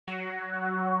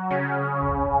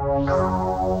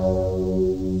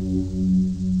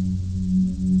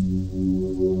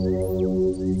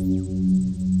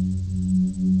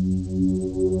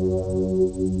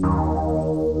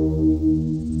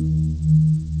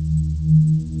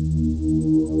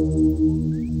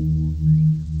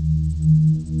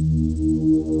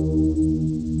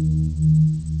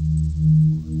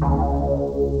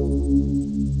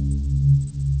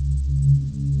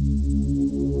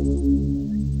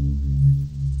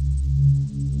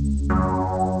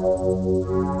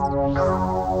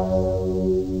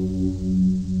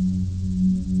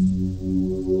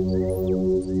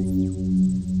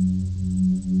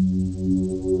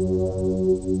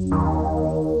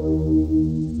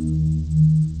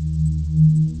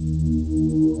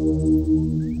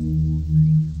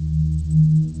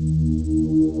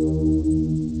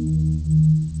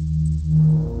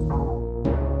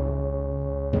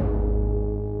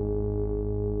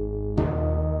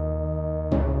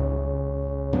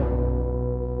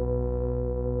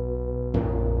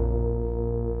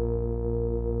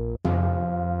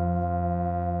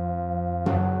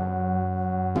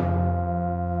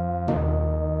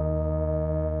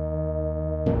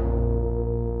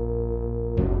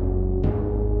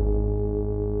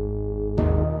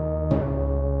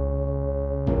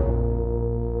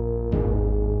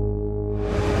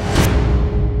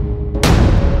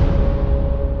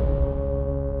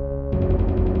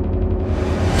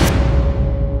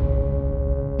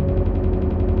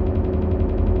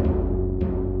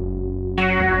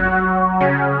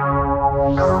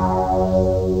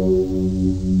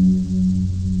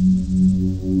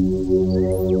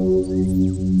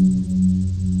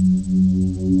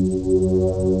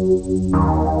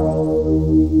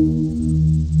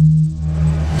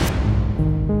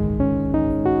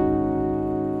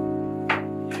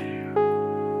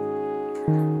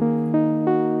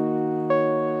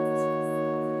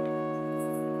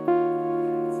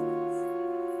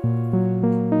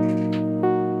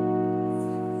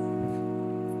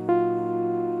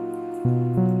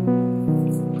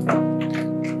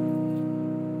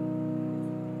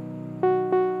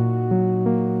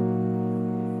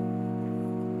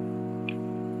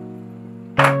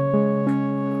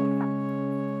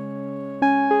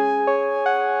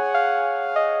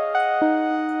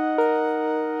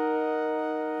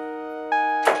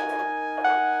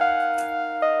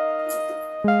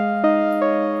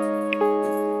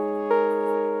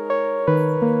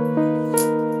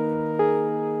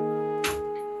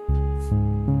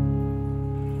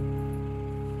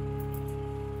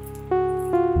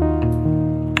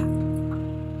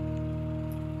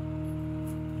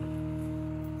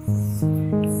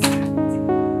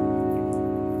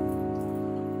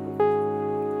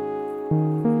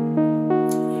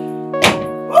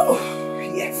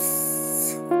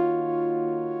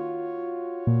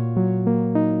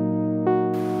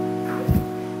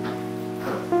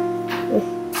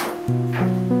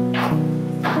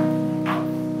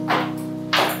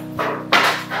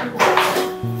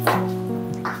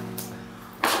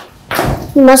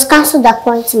You must cancel the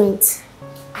appointment.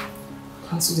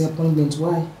 Cancel the appointment?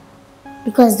 Why?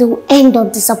 Because they will end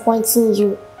up disappointing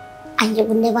you and you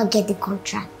will never get the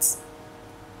contract.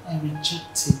 I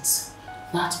reject it.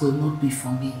 That will not be for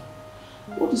me.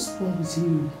 What is wrong with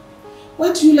you?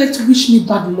 Why do you like to wish me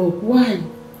bad luck? Why?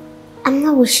 I'm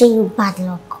not wishing you bad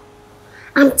luck.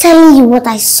 I'm telling you what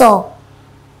I saw.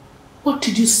 What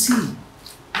did you see?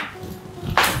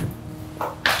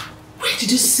 Where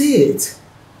did you see it?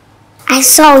 I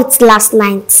saw it last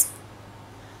night.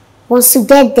 Once you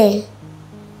get there,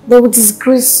 they will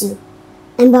disgrace you,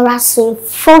 embarrass you in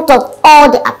front of all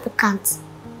the applicants.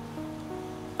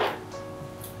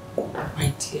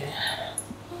 My dear,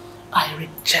 I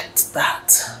reject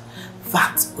that.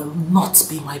 That will not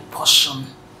be my portion.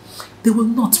 They will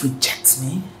not reject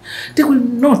me. They will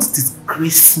not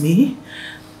disgrace me.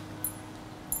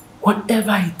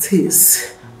 Whatever it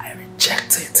is, I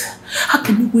reject it. How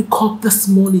can you wake up this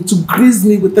morning to grace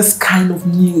me with this kind of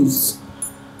news?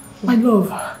 My love,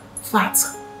 that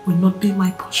will not be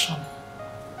my portion.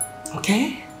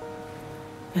 Okay?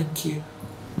 Thank you.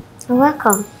 You're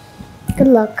welcome. Good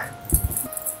luck.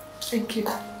 Thank you.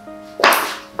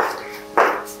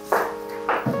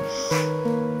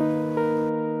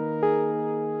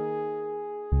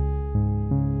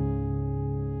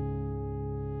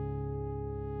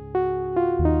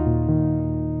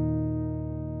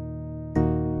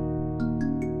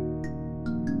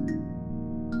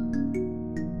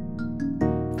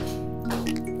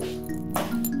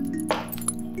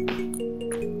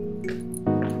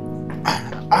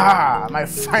 Ah, my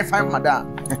fine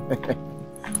madam.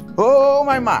 Oh,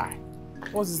 my.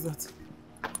 What is that?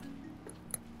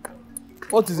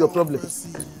 What is your problem?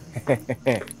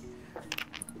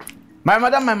 My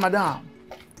madam.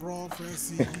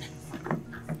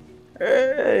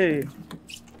 Hey.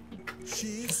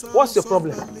 What's your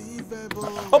problem?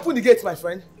 Open the gate, my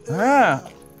friend. Ah.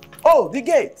 Oh, the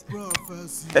gate.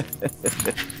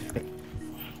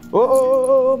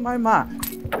 Oh, my man.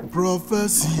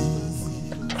 Prophecy.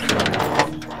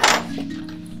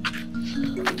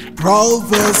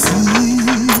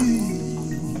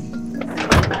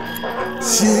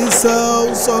 She's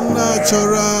so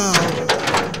natural.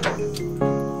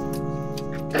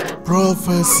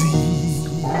 Prophecy.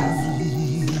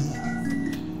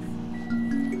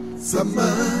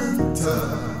 Samantha.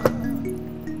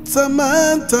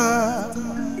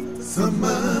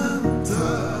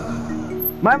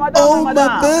 My madam, oh, my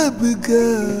madam. My baby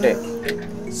girl. Hey.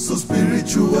 So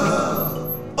spiritual.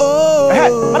 Oh. Hey,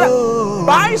 madam,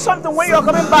 buy something when you're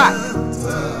coming back.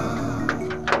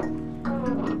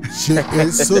 She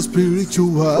is so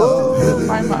spiritual. Oh,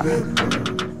 my man.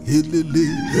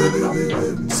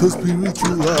 So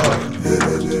spiritual.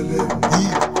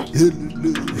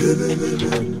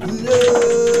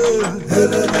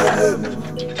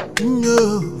 No,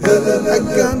 I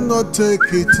cannot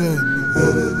take it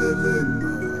anymore.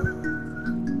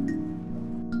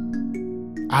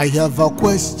 I have a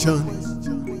question.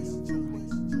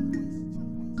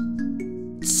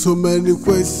 So many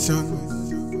questions.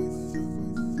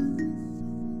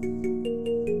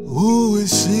 Who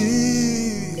is she?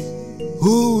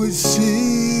 Who is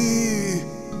she?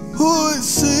 Who is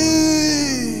she?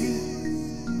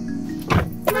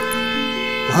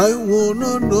 I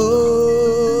wanna know.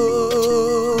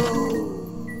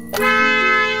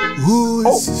 Who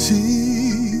is she?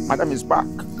 Madam is back.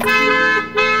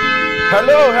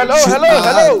 Hello. She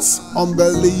acts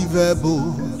unbelievable.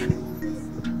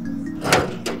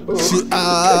 She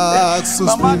acts so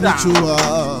spiritual.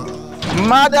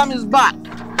 Madam is back.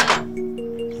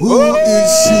 Who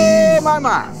is she? My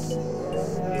man.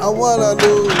 I wanna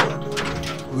know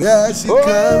where she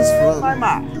comes from. My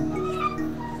man.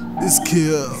 This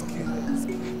girl,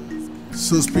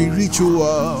 so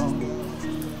spiritual.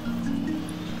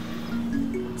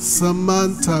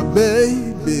 Samantha,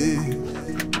 baby,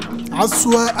 I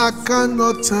swear I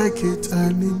cannot take it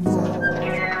anymore.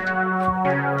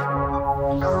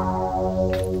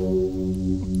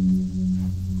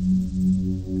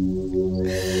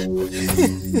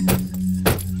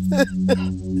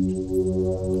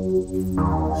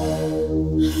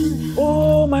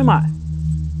 Oh, my man.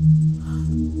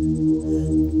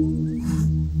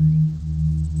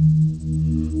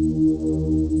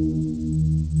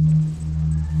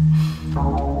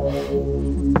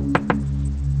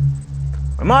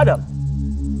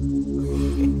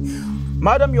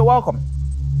 Madam, you're welcome.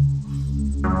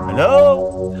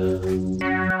 Hello?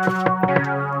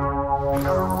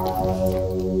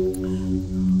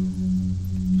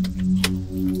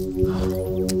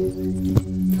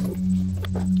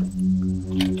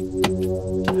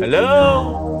 Hello?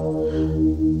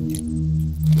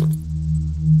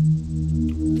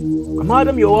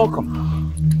 Madam, you're welcome.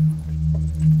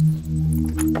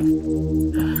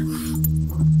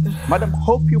 Madam,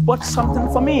 hope you bought something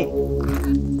for me.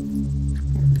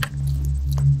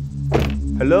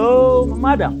 Hello,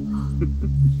 madam.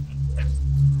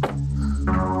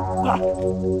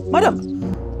 Madam,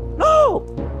 no!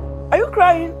 Are you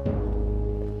crying?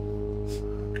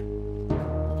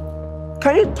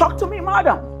 Can you talk to me,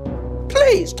 madam?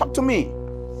 Please, talk to me.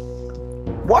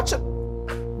 What's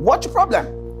your problem?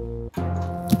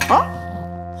 Huh?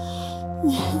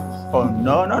 Oh,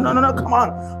 no, come on.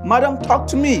 Madam, talk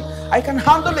to me. I can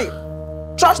handle it.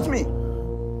 Trust me.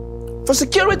 For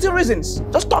security reasons,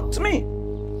 just talk to me.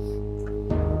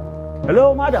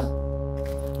 Hello, madam.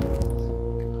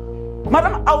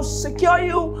 Madam, I'll secure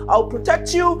you. I'll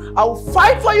protect you. I'll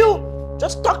fight for you.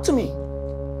 Just talk to me.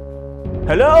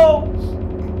 Hello?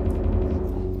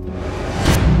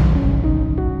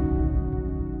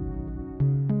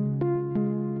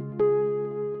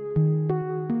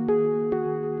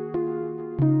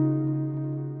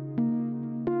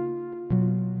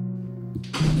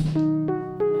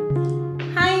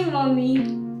 Hi, mommy.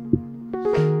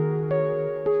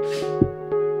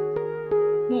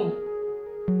 Mom.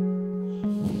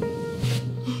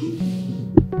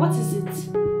 What is it?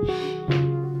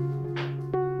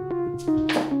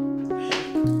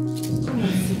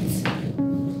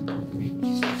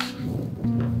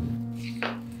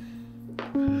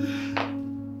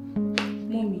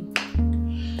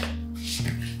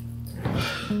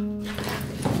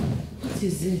 What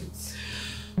is it?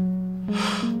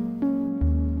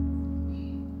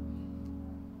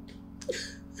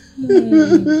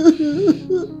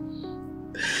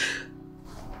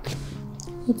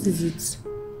 What is it?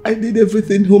 I did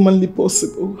everything humanly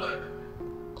possible.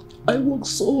 I worked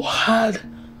so hard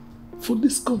for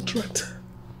this contract.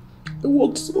 I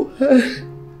worked so hard.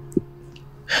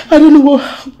 I don't know what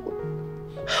happened.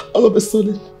 All of a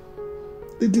sudden,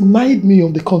 they denied me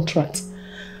of the contract.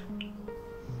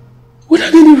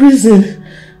 Without any reason.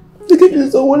 They gave me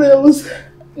someone else.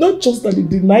 Not just that they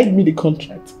denied me the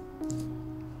contract.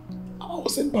 I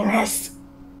was embarrassed.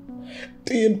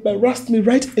 They embarrassed me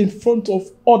right in front of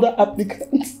other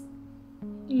applicants.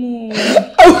 Mom.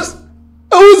 I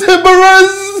was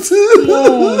embarrassed.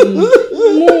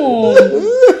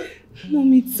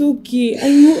 Mom, it's okay.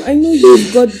 I know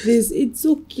you've got this. It's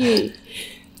okay.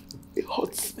 It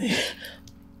hurts me.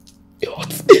 It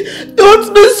hurts me. It hurts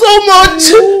me so much.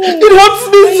 It hurts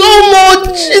me so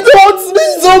much. It hurts me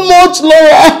so much,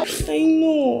 Laura. I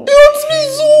know. It hurts me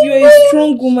so much. You're a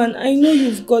strong woman. I know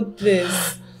you've got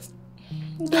this.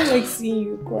 I don't like seeing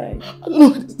you cry. I don't know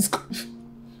where this is coming from.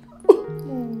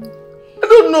 I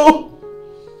don't know.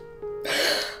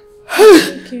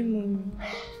 Okay, Mommy.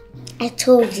 I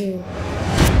told you.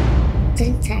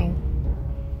 Didn't I?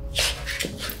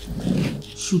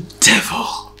 You devil.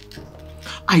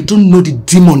 I don't know the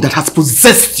demon that has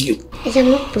possessed you. I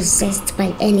am not possessed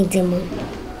by any demon.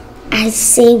 I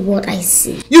say what I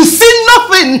see. You see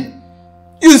nothing.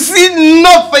 You see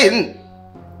nothing.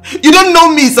 You don't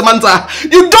know me, Samantha.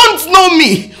 You don't know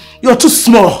me. You're too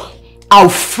small. I'll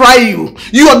fry you.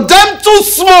 You're damn too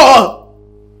small.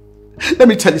 Let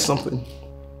me tell you something.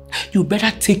 You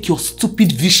better take your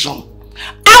stupid vision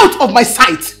out of my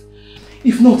sight.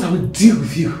 If not, I will deal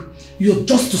with you. You're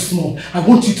just too small. I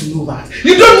want you to know that.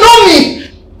 You don't know me!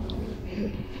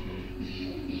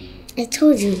 I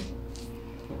told you.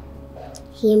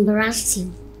 He embarrassed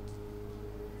you.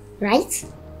 Right?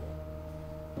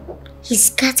 He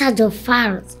scattered your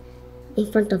flowers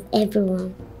in front of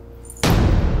everyone.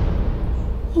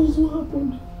 What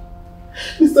happened?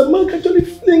 Mr. Mark actually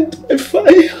flinged my file.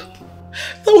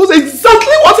 That was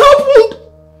exactly what happened.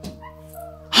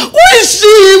 Who is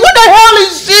she? What the hell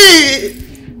is she?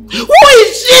 Who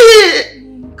is she?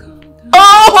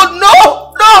 Oh no!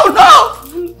 No! No!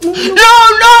 No!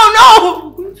 No! No!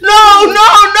 No! No!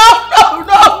 No!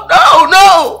 No! No! No!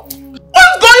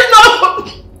 What's going on?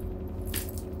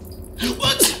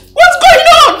 What's going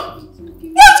on?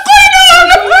 What's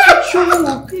going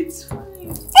on? It's fine.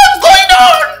 What's going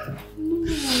on?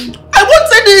 I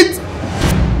wanted it.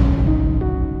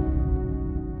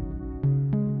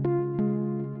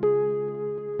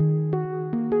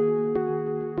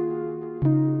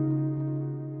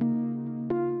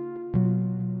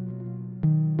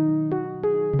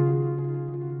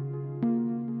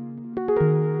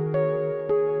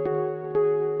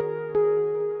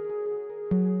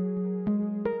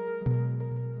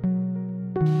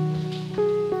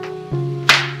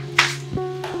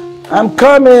 I'm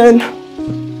coming.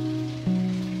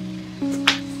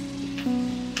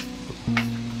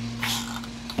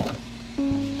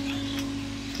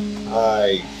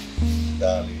 Hi,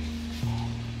 darling.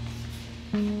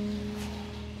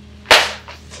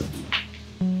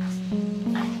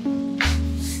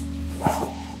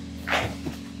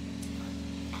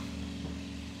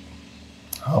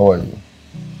 How are you?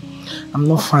 I'm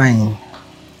not fine.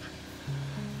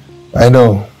 I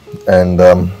know, and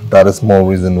that is more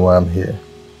reason why I'm here.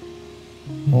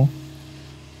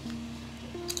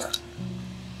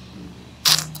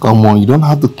 Come on, you don't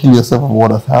have to kill yourself on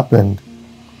what has happened.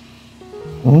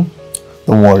 Don't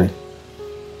worry.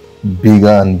 Bigger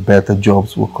and better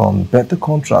jobs will come, better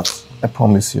contracts. I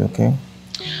promise you, okay?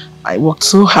 I worked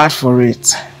so hard for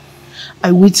it.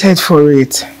 I waited for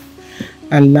it.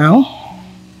 And now,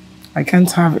 I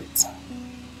can't have it.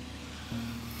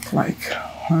 Like,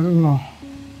 I don't know.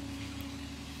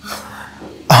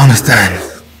 I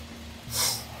understand.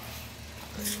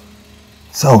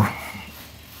 So,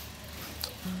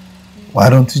 why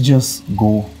don't you just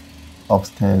go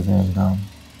upstairs and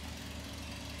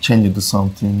change it to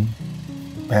something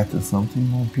better, something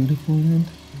more beautiful, and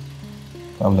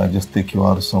probably I'll just take you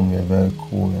out somewhere very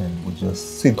cool and we'll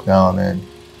just sit down and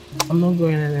I'm not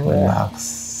going anywhere.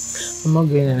 relax. I'm not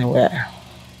going anywhere.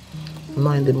 I'm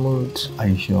not in the mood. Are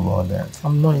you sure about that?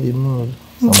 I'm not in the mood.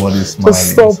 Somebody's smiling.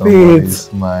 Just stop Somebody's it.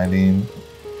 smiling.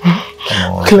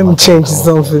 Come on, Let me change to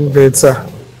something better.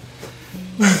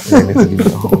 I need to give you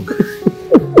a hug.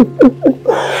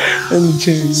 Let me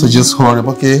change. So just hurry up,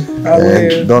 okay? I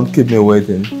will. And don't keep me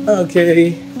waiting.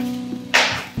 Okay.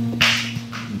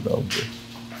 Okay.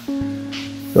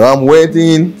 So I'm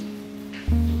waiting.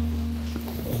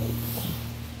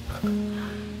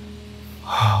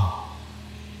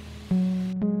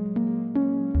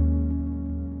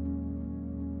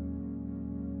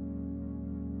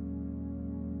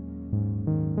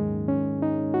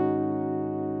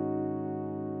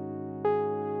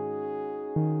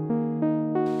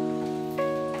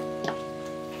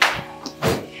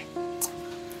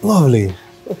 Lovely.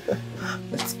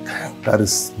 That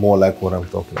is more like what I'm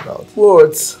talking about.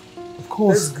 What? Of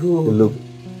course. Let's go. You look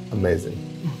amazing.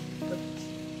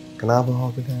 Can I have a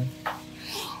hug again?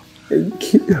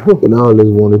 Thank you. But now I just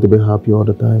wanted to be happy all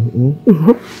the time.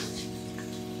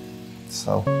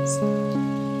 So,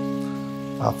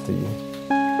 after you.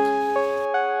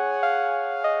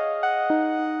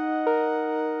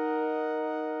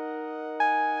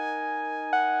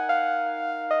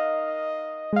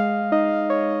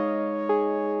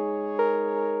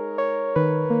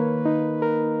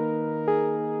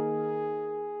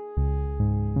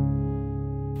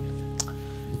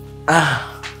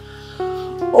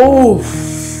 Oh.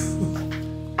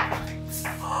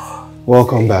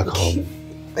 Welcome back home.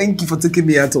 Thank you for taking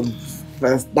me out of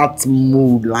that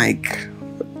mood, like.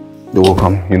 You're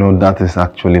welcome. You know, that is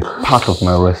actually part of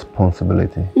my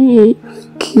responsibility.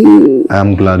 Thank you. I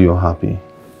am glad you're happy.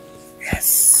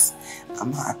 Yes,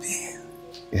 I'm happy.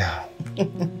 Yeah. You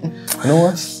know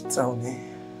what? Tell me.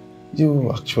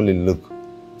 You actually look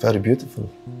very beautiful.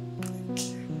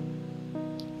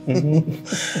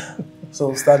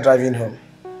 So start driving home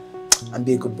and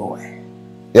be a good boy.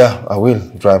 Yeah, I will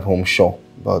drive home, sure.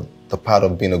 But the part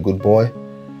of being a good boy,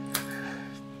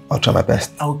 I'll try my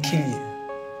best. I'll kill you.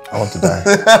 I want to die.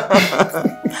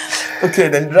 Okay,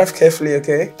 then drive carefully,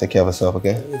 okay? Take care of yourself,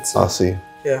 okay? I'll see you.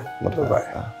 Yeah.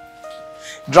 Bye-bye.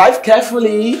 Drive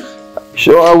carefully.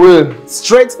 Sure, I will.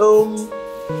 Straight home.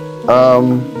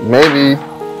 Maybe.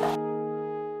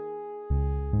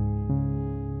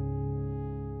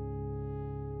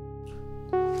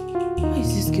 Why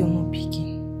is this girl not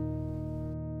picking?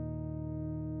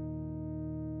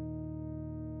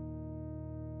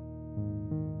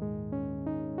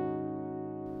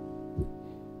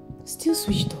 Still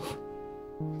switched off.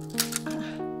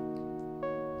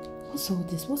 What's all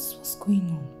this? What's going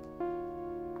on?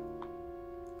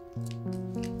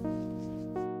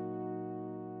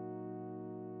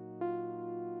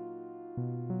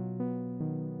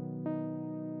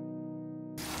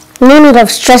 No need of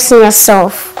stressing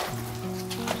yourself.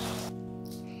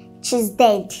 She's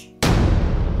dead.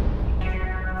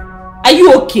 Are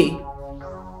you okay?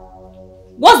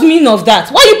 What's the meaning of that?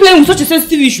 Why are you playing with such a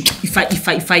sensitive issue?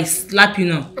 If I slap you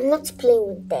now. I'm not playing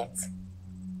with death.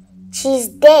 She's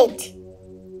dead.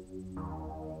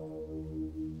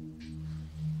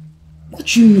 What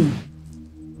do you mean?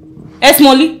 Eh,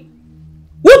 Smolly?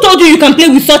 Who told you can play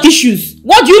with such issues?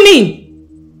 What do you mean?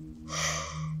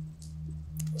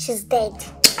 She's dead.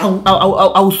 I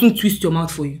will soon twist your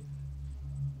mouth for you.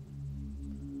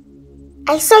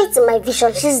 I saw it in my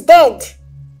vision. She's dead.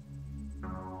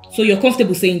 So you're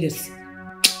comfortable saying this?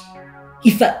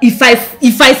 If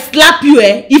I slap you,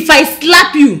 if I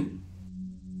slap you,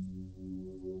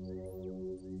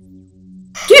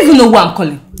 do you even know who I'm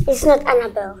calling? It's not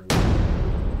Annabelle.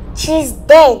 She's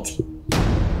dead.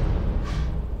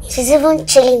 She's even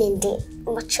chilling in the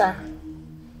mortuary.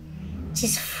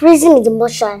 She's freezing in the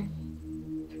mortuary.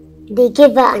 They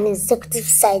gave her an executive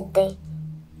side there.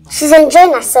 She's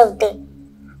enjoying herself there.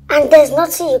 And there's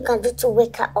nothing you can do to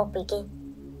wake her up again.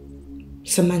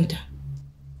 Samantha,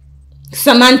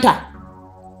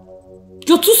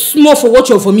 you're too small for what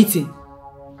you're vomiting.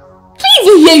 Can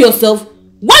you even hear yourself?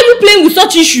 Why are you playing with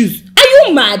such issues? Are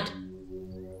you mad?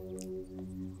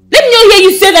 Let me not hear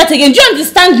you say that again. Do you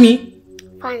understand me?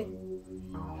 Fine.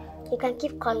 You can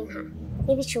keep calling her.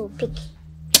 Maybe she will pick.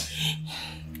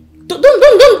 Don't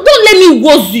let me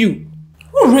woz you.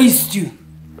 Who raised you?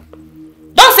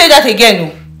 Don't say that again,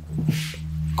 no.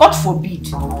 God forbid.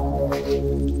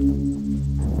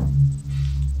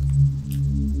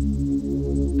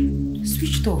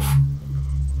 Switched off.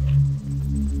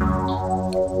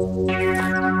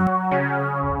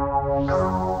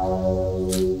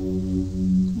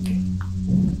 Okay.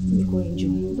 Let me go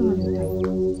enjoy. Don't have the time.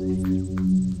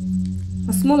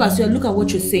 As small as you are, look at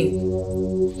what you're saying.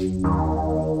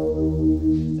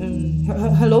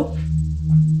 Hello?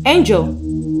 Angel?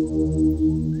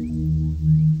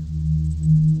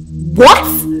 What?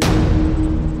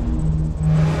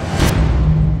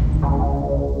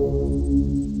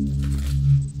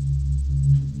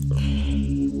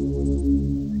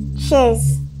 Cheers.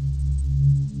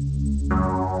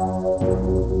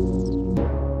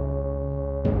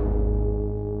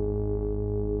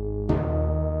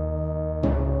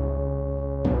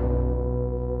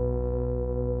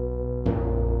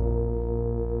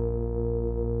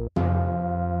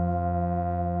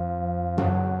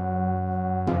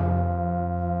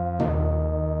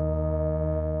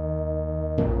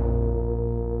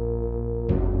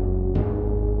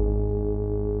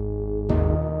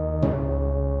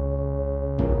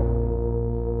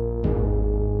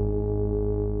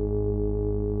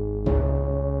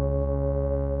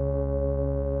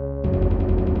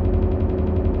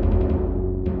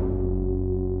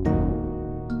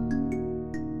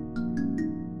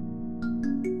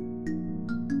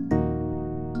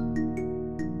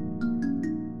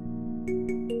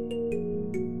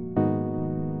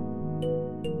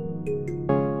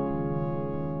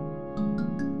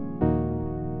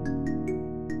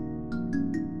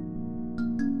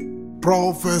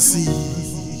 Prophecy.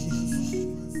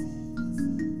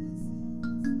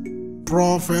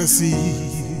 Prophecy.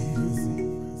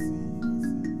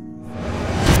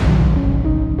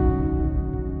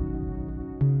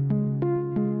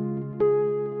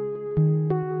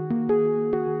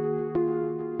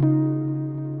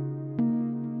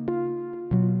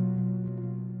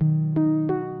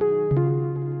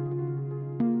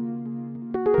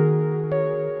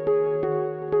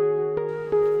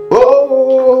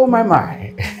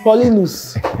 My.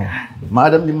 Paulinus.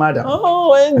 Madam the madam.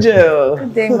 Oh, Angel.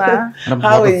 Good day, ma.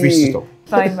 How are you?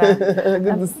 Fine, ma.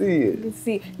 Good to see you. Good to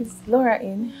see you. Is Laura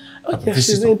in? Oh, yes,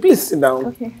 she's in. Please sit down.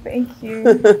 Okay, thank you.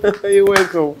 You're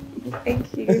welcome.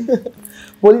 Thank you.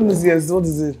 Paulinus, yes, what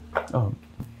is it? Oh.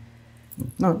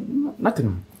 No,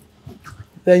 nothing.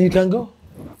 Then you can go.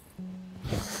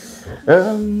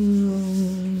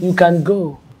 You can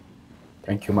go.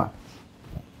 Thank you, ma.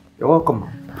 You're welcome, ma.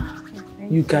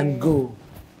 You can go.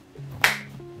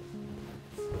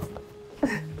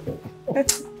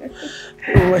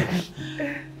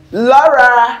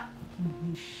 Laura!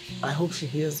 I hope she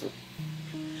hears me.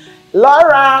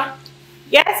 Laura!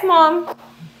 Yes, Mom.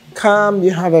 Come,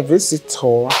 you have a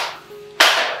visitor.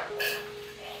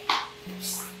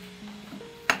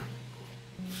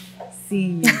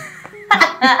 See. What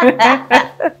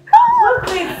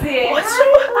is it? What's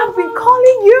wrong? I've been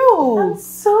calling you. I'm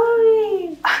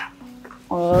sorry.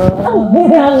 I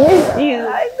miss you.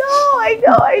 I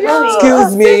know.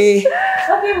 Excuse me.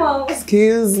 Okay, Mom.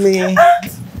 Excuse me.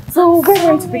 So we're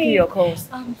going to pick your calls.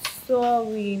 I'm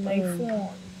sorry, my phone.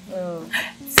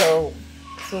 So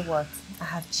what? I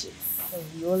have chips. Oh,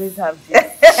 you always have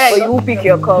chips. So you will pick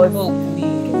your calls. No,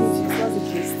 please. What's the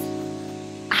gist?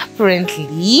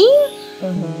 Apparently.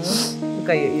 Look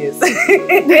at your ears. I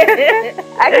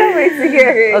can't wait to hear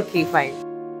it. Okay, fine.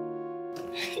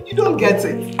 You don't get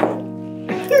it.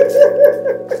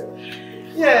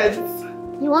 Yes.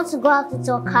 You want to go out with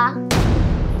your car?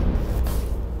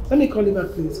 Let me call you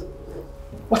back, please.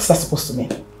 What's that supposed to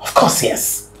mean? Of course,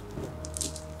 yes.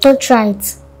 Don't try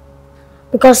it.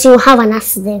 Because you will have an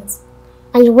accident.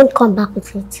 And you won't come back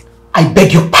with it. I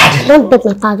beg your pardon. Don't beg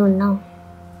my pardon now.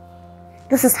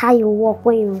 This is how you walk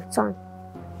when you return.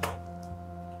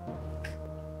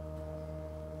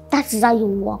 That is how you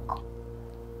walk.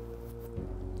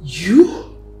 You?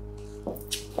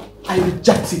 I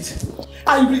reject it.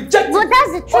 I reject it. But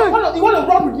that's the truth. You want to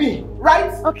run with me,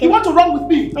 right? Okay. You want to run with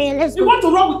me. Okay, let's You go. want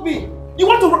to run with me. You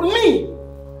want to run with me.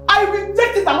 I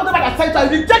reject it. I'm not about to say I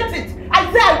reject it. I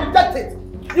say I reject it.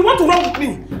 You want to run with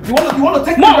me. You want to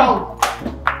take me down.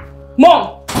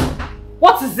 Mom!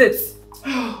 What is it?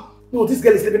 No, this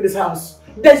girl is leaving this house.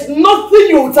 There's nothing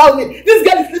you will tell me. This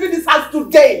girl is leaving this house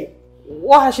today.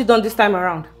 What has she done this time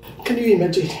around? Can you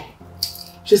imagine?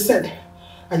 She said,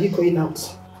 are you going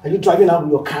out? Are you driving out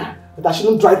with your car? But I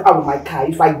shouldn't drive out with my car.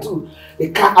 If I do, the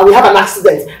car, I will have an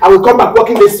accident. I will come back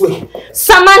walking this way.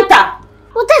 Samantha!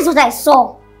 Well, that's what I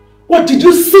saw. What did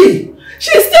you see?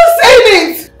 She's still saying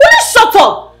it! Will you shut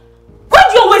up? Why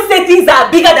do you always say things that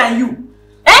are bigger than you?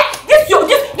 Eh? This your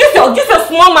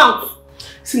small mouth.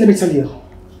 See, let me tell you.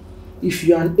 If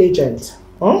you are an agent,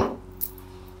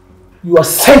 you are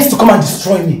sent to come and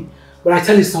destroy me. But I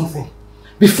tell you something.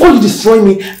 Before you destroy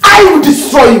me, I will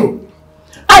destroy you.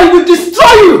 I will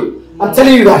destroy you. I'm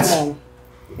telling you that.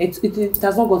 It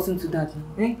has not gotten to that.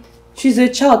 Eh? She's a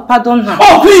child. Pardon her.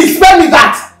 Oh, please, spare me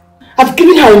that. I've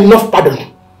given her enough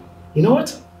pardon. You know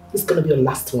what? This is going to be your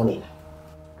last warning.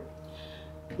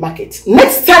 Mark it.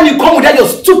 Next time you come with that your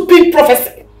stupid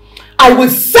prophecy, I will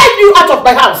send you out of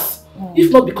my house.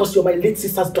 If not because you're my late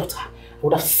sister's daughter, I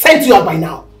would have sent you out by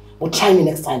now. But try me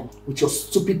next time with your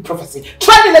stupid prophecy.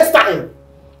 Try me next time.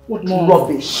 What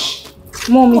rubbish.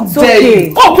 Mom, it's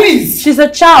okay. Oh, please. She's a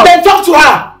child. Then talk to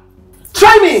her.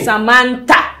 Try me.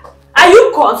 Samantha, are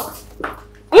you cursed?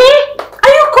 Are you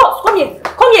cursed? Come here.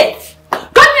 Come here.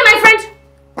 Come here, my friend.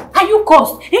 Are you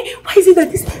cursed? Eh? Why is it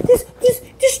that this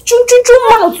chun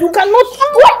mouth you cannot?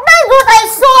 What? That's what I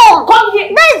saw. Come here.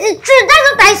 That is the truth. That's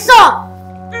what I saw.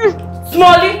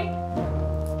 Smalley,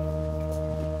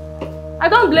 I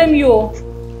don't blame you.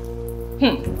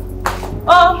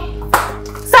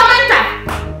 Samantha!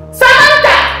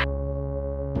 Samantha!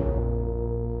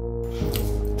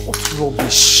 What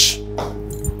rubbish?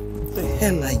 What the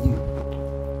hell are you?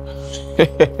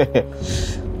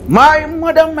 My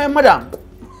madam.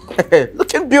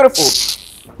 Looking beautiful.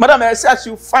 Madam, I said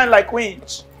you fine like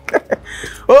queens.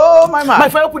 Oh, my man. My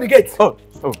friend, open the gate. Oh,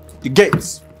 the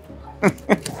gates.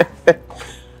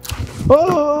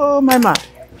 Oh, my man.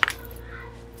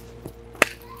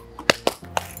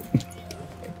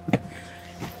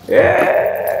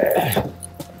 Yeah.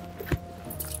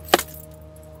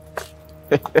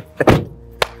 Woo!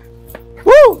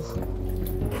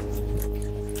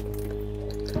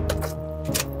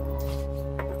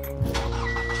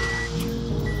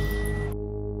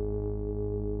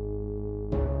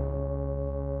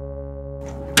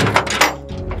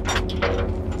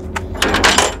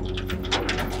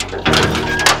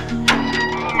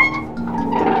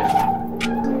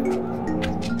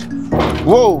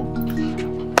 Whoa.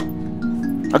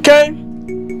 Okay.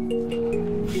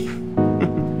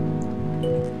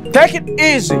 Take it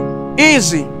easy,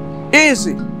 easy,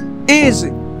 easy,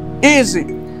 easy, easy.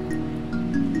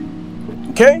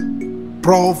 Okay?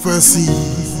 Prophecy.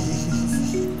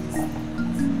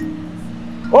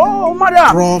 Oh,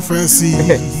 madam. Prophecy.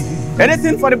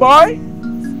 Anything for the boy?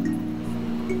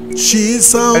 She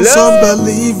sounds Hello?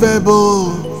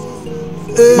 unbelievable.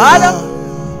 Madam?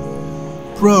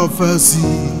 Prophecy.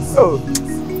 Oh,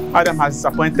 Adam has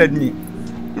disappointed me.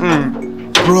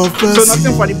 Prophecy. So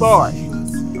nothing for the boy.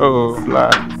 Oh,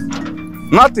 blood.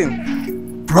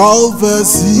 Nothing.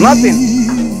 Prophecy. Nothing.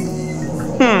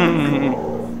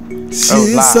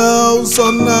 She sounds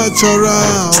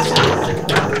unnatural.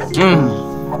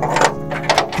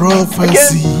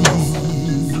 Prophecy.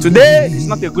 Okay. Today is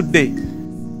not a good day.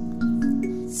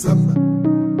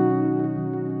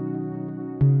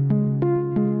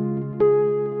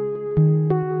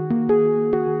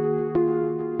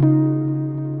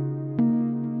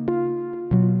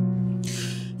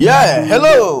 Yeah,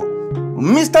 hello,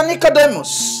 Mr.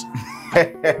 Nicodemus.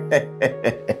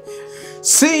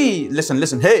 See,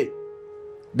 listen, hey,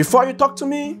 before you talk to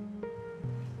me,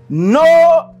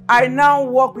 know I now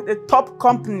work with a top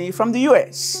company from the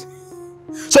US.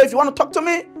 So if you want to talk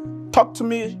to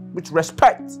me with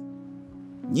respect.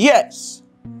 Yes.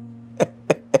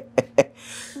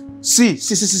 See,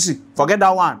 forget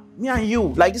that one. Me and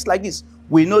you, like this,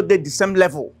 we know they're the same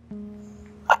level.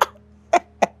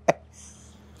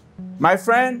 My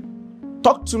friend,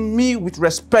 talk to me with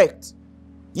respect.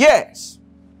 Yes.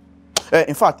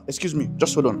 In fact, excuse me,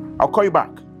 just hold on. I'll call you back.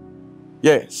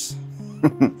 Yes.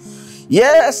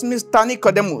 Yes, Mr.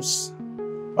 Nicodemus.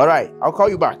 All right, I'll call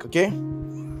you back, okay?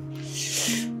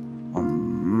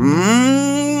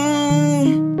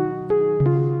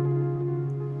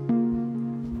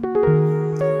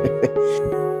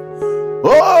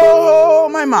 Oh,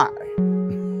 my.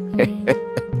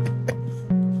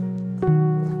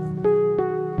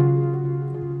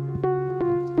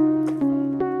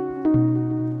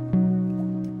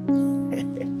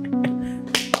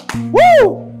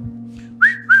 Woo!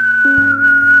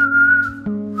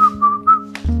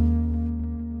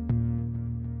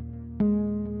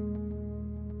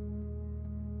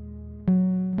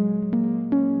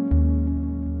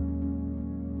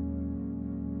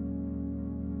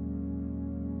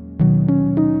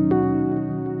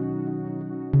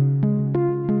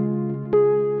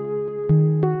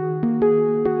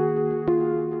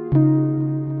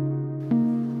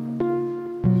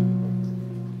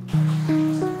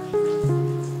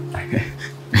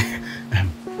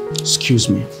 Excuse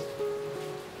me.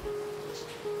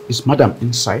 Is Madam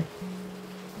inside?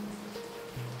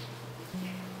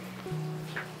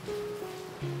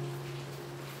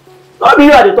 Not me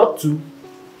you had to talk to.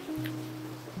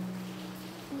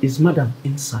 Is Madam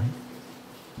inside?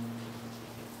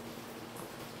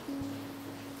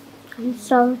 I'm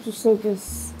sorry to say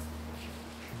this.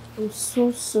 I'm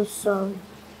so sorry.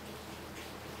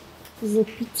 It's a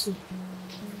pity.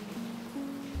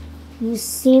 You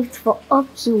saved for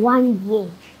up to 1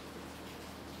 year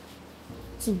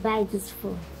to buy this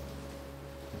phone.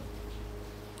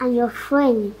 And your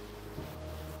friend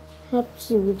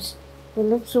helped you with the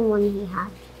little money he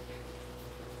had.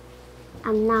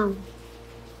 And now,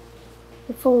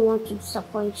 the phone wants to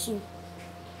disappoint you.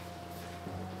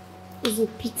 It's a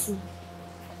pity.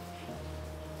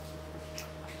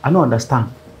 I don't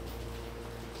understand.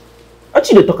 What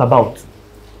did they talk about?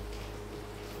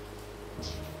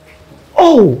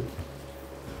 Oh!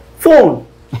 Phone!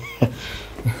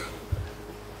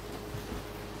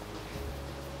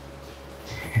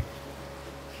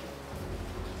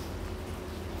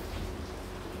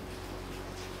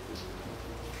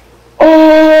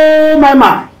 Oh, my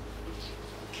man!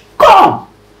 Come!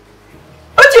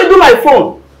 What did you do my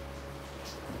phone?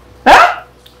 Huh?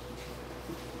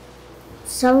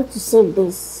 Sorry to say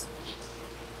this.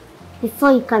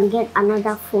 Before you can get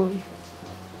another phone,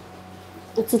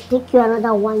 it will take you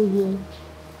another 1 year.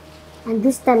 And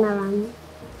this time around,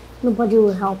 nobody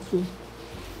will help you.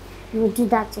 You will do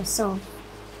that yourself.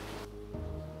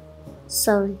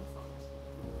 Sorry.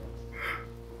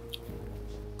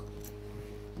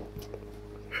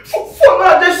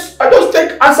 I just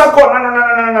take answer call.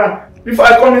 No. Before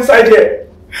I come inside here.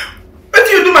 What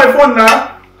do you do my phone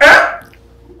now? Eh?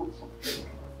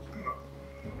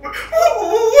 What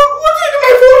do you do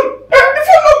my phone? Eh? The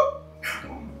phone no.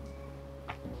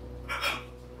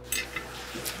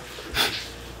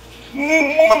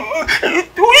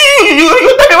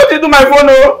 You tell me what you do my phone,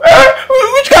 oh? Eh?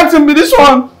 Which can't be this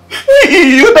one?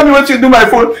 You tell me what you do my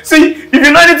phone. See, if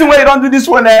you know anything where you don't do this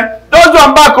one, don't do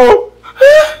I'm back, oh.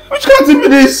 Which can't be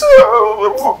this?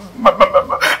 My phone,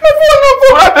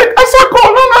 no, I saw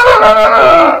call. No.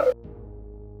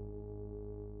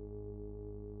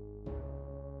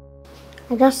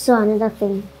 I just saw another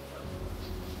thing.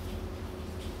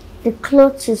 The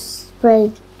clothes is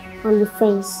spread on the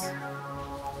fence.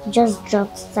 Just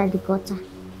dropped inside the gutter.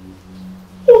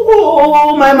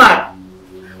 Oh, my man.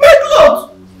 My clothes.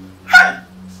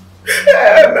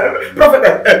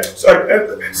 Prophetess, sorry,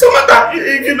 Samantha,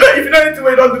 if you know anything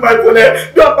where you don't do my phone,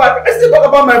 do a back. I still talk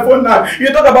about my phone now. You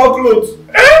talk about clothes.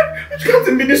 Which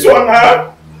can't be this one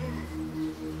now.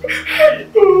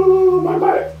 Oh, my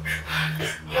mind.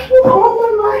 Oh,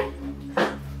 my mind.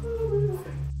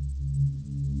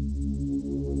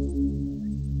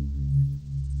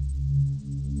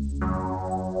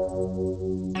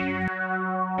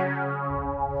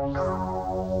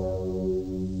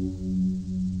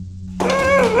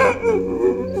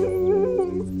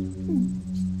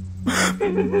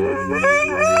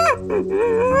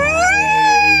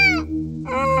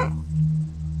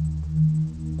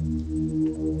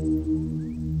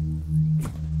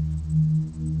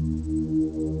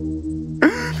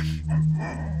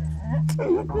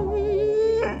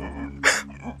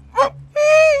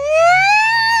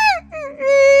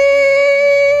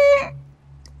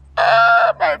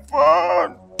 My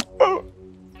phone.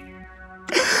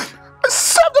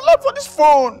 Serve the Lord for this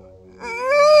phone.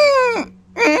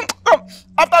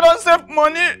 After I don't save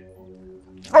money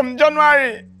from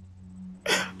January,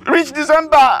 reach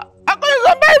December, I'm going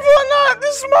to buy phone now.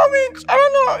 This small week, I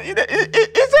don't know.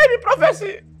 It's a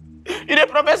prophecy. It's a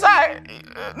prophesy.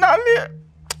 Now,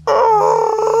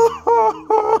 oh,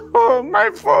 my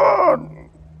phone.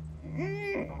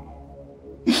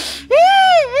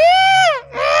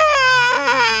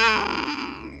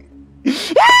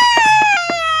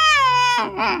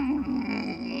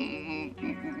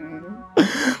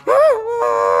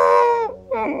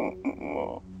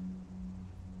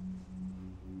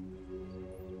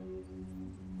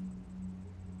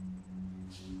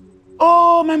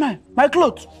 Oh, my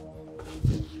clothes.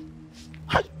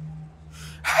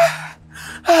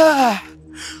 Hey,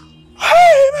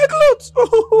 my clothes.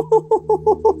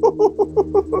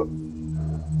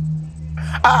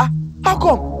 How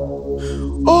come?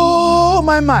 Oh,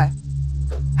 my.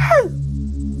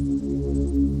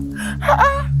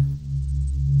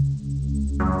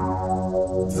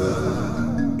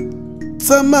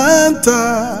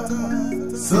 Samantha,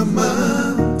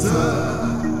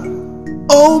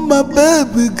 oh my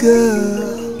baby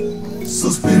girl, so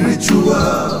spiritual.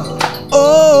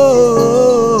 Oh,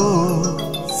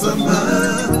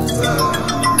 Samantha,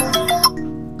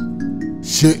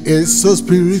 she is so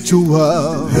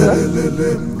spiritual.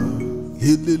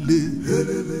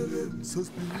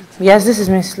 Yes, this is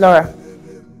Miss Laura.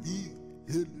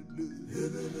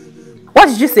 What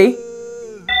did you say?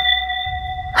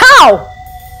 How?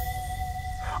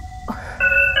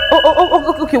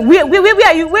 Oh, okay. Where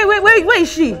are you? Where is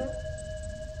she?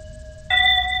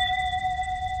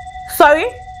 Sorry?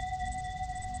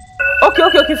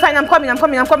 Okay, fine. I'm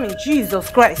coming. Jesus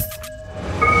Christ.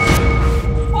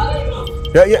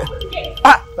 Yeah.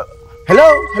 Hello?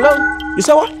 You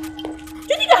said what? Do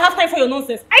you think I have time for your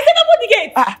nonsense? I said open the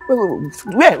gate.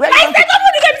 Where? I said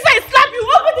open the gate before I slap you.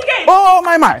 Open the gate. Oh,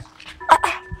 my.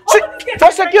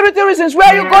 For security reasons, where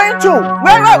are you going to?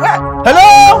 Where?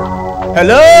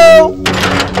 Hello?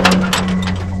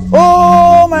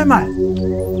 Oh, my.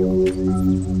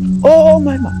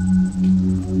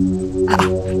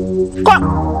 Come.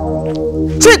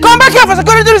 See, come back here for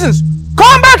security reasons.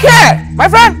 Come back here, my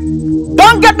friend.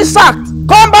 Don't get me sacked.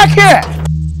 Come back here.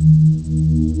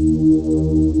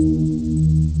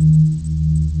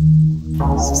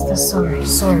 Sister, sorry.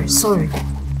 I'm sorry.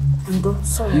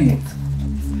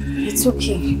 It's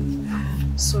okay.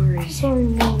 Sorry,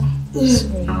 Mom.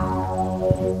 Sorry.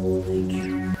 Thank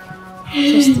you.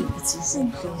 Just take it easy,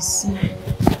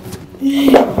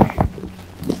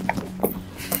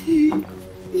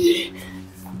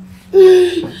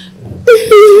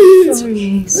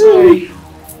 please.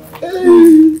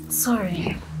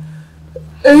 Sorry.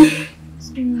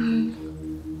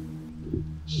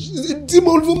 She's a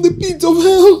demon from the pit of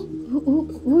hell.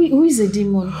 Who is a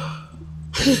demon?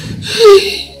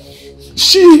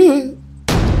 She.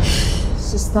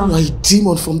 Sister. You are a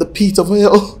demon from the pit of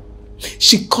hell.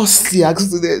 She caused the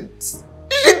accident.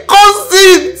 She caused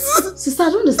it! Sister, I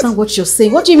don't understand what you're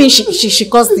saying. What do you mean she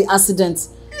caused the accident?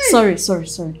 Sorry.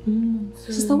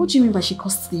 Sister, what do you mean by she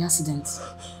caused the accident?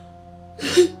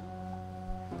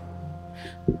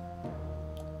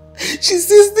 She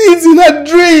sees things in her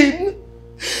dream.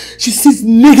 She sees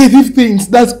negative things.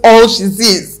 That's all she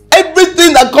sees.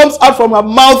 Everything that comes out from her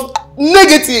mouth,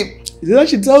 negative. Either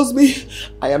she tells me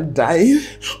I am dying,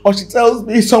 or she tells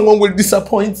me someone will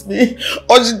disappoint me,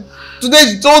 or today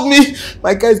she told me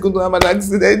my car is going to have an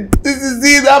accident. This is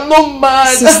it. I'm not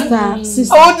mad.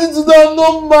 Sister. I want you to know I'm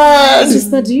not mad.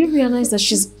 Sister, do you realize that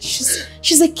she's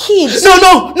a kid?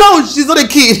 No, she's not a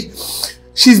kid.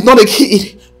 She's not a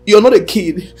kid. You're not a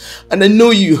kid. And I know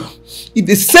you. If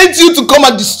they sent you to come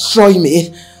and destroy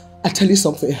me, I tell you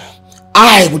something.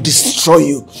 I will destroy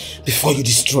you before you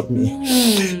destroy me.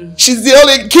 She's the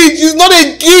only kid. She's not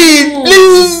a kid.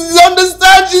 Please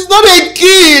understand. She's not a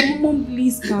kid. Mom,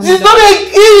 please calm She's down. not a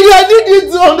kid. I need you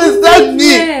to understand me.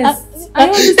 Yes, I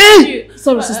understand you.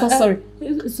 Sorry, sister, sorry.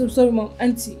 Sorry, Mom.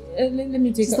 Auntie, let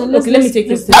me take Sister, her. Okay, let me take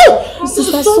this.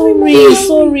 Sister,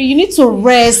 sorry. You need to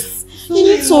rest.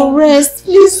 Please.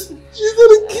 She's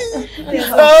not a kid.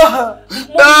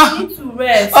 Mom, you need to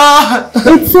rest.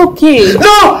 It's okay.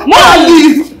 No, let her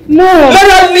leave. No. Let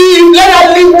her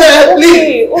leave there.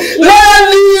 Leave. Okay. Let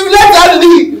her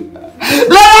leave.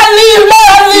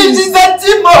 She's a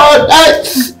demon.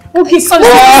 Okay,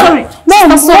 sorry. Mom,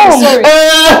 sorry.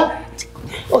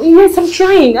 Oh, yes, I'm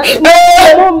trying.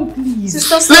 Mom, please.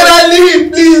 Sister, Let her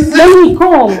leave, please. Let me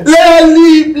come. Let her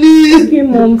leave, please. Okay,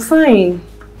 Mom, fine.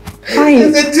 She's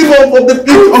a demon from the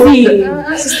pit of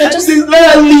hell. Sister, just Please let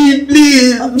her leave,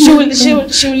 please. she will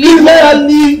Please leave. let her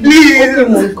leave, please. Okay,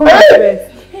 Mom, come on.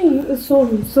 Hey,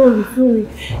 sorry.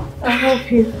 I'll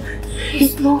help you.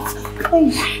 It's not.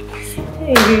 Hey,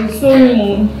 sorry,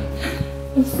 Mom.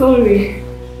 I'm sorry.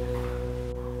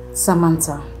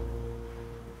 Samantha,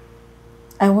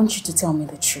 I want you to tell me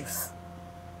the truth.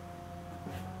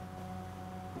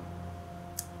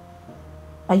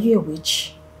 Are you a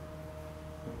witch?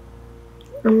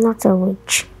 I'm not a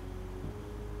witch.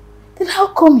 Then how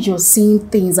come you're seeing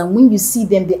things and when you see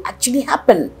them, they actually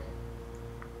happen?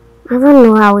 I don't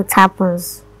know how it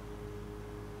happens.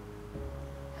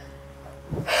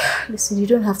 Listen, you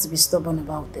don't have to be stubborn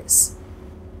about this.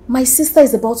 My sister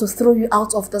is about to throw you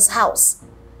out of this house.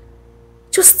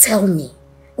 Just tell me,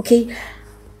 okay?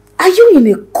 Are you in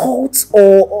a cult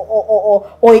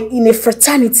or in a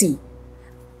fraternity?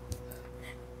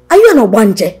 Are you an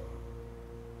Obanje?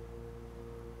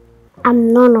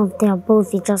 I'm none of the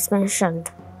above you just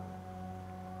mentioned.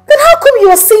 Then how come you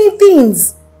are saying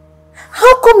things?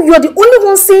 How come you are the only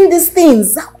one saying these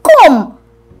things? How come?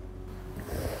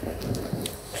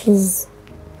 Please.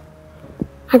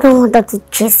 I don't want her to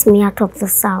chase me out of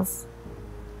this house.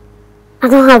 I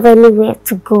don't have anywhere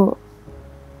to go.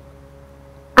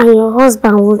 And your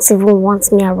husband won't even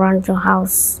want me around your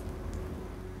house.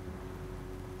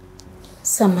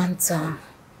 Samantha,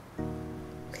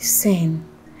 listen.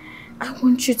 I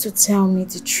want you to tell me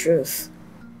the truth.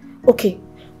 Okay.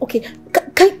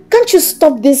 Can't you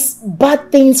stop these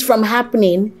bad things from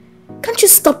happening? Can't you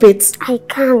stop it? I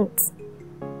can't.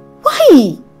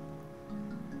 Why?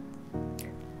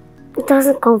 It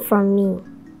doesn't come from me.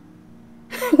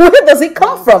 Where does it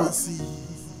come from?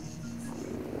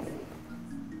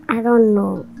 I don't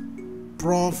know.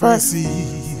 Prophecy.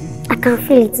 I can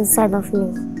feel it inside of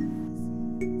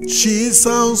me. She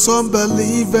sounds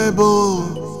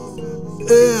unbelievable.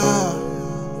 Yeah.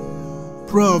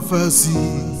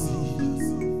 Prophecy.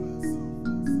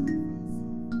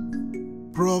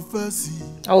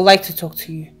 I would like to talk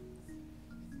to you.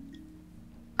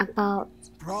 About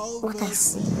what I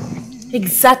see.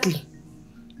 Exactly.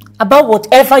 About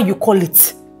whatever you call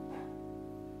it.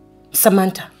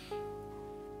 Samantha.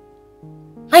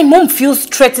 My mom feels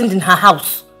threatened in her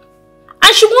house.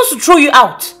 And she wants to throw you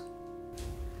out.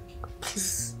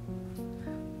 Please.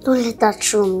 Don't let that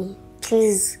throw me.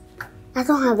 Please. I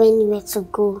don't have anywhere to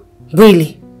go.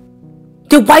 Really?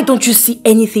 Then why don't you see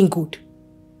anything good?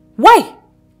 Why?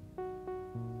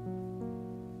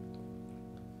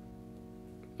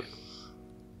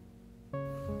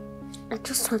 I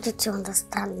just wanted to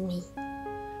understand me.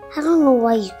 I don't know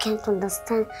why you can't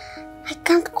understand. I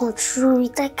can't control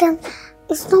it. I can't.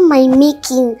 It's not my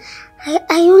making. I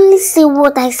only say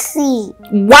what I see.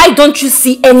 Why don't you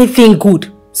see anything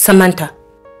good, Samantha?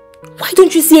 Why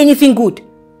don't you see anything good?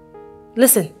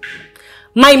 Listen,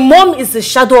 my mom is the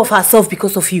shadow of herself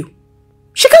because of you.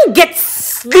 She can't get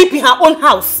sleep in her own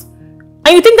house. And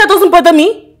you think that doesn't bother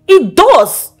me? It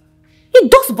does.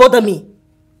 It does bother me.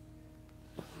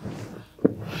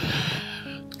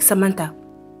 Samantha,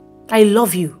 I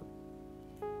love you.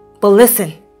 But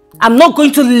listen, I'm not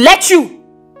going to let you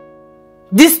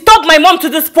disturb my mom to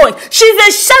this point. She's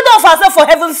a shadow of herself, for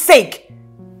heaven's sake.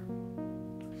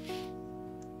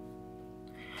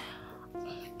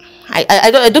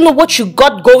 I don't know what you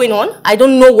got going on. I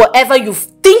don't know whatever you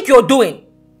think you're doing.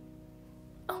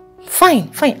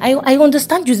 Fine. I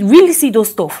understand you really see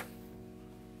those stuff.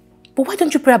 But why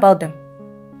don't you pray about them?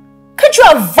 Can't you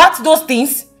avert those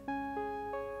things?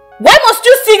 Why must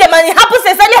you see them and it happens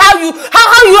exactly how you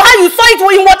saw it,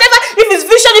 in whatever, if it's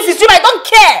vision, if it's dream, I don't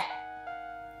care.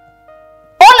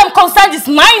 All I'm concerned is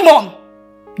my mom.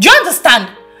 Do you understand?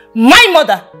 My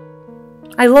mother.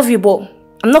 I love you, but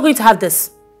I'm not going to have this.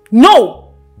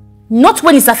 No! Not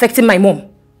when it's affecting my mom.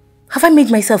 Have I made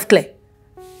myself clear?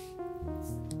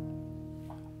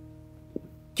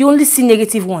 You only see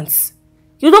negative ones.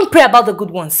 You don't pray about the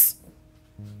good ones.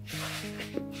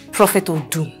 Prophet of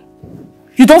doom.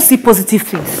 You don't see positive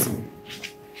things.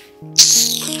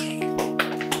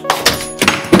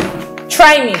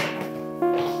 Try me.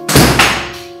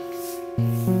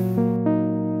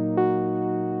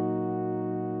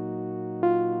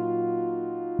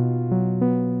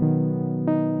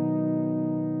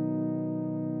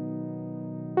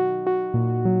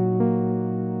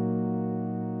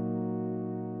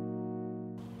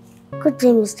 Good day,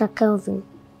 Mr. Kelvin.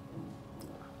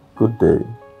 Good day.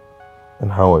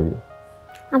 And how are you?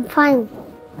 I'm fine.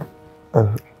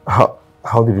 And how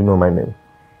did you know my name?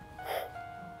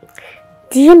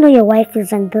 Do you know your wife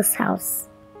is in this house?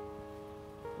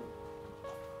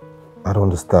 I don't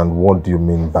understand. What do you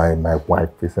mean by my wife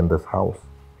is in this house?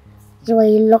 You are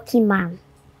a lucky man.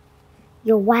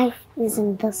 Your wife is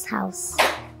in this house.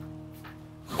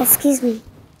 Excuse me.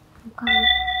 I'm coming.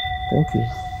 Thank you.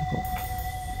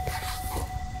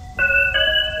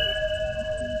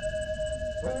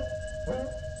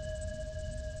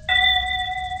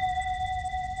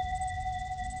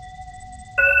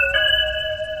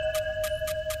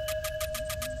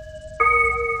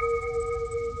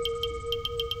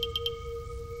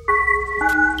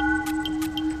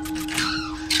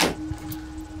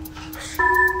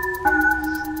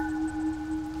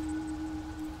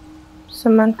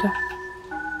 Samantha,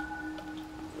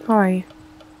 how are you?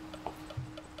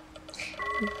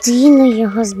 Do you know your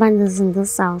husband is in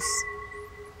this house?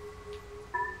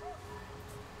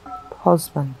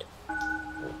 Husband?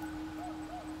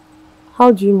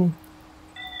 How do you mean?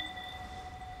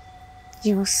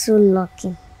 You were so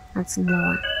lucky. That's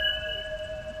Noah.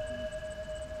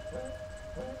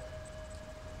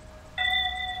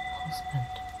 Husband.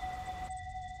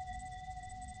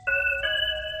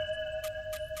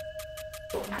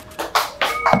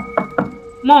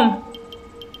 Mom.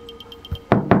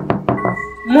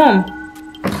 Mom.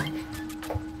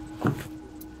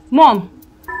 Mom.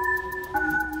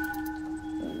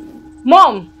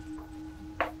 Mom.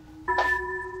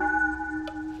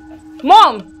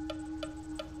 Mom.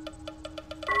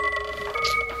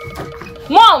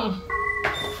 Mom.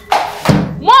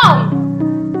 Mom.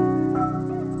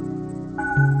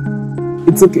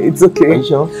 It's okay, it's okay. Are you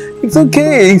sure? It's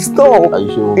okay, stop. Are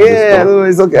you sure? Yeah, no,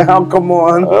 it's okay. How come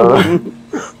on?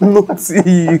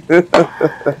 Naughty.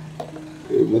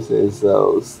 Listen,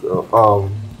 so,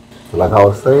 like I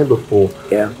was saying before,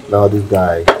 Yeah. now this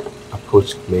guy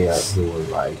approached me and he was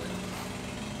like,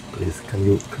 please, can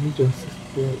you just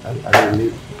explain? I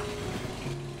need.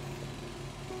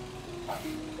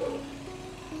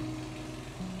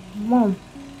 Mom.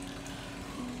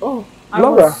 Oh, I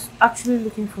Laura. was actually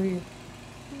looking for you.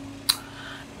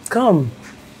 Come.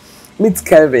 Meet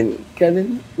Kevin.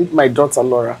 Kevin, meet my daughter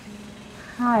Laura.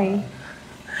 Hi.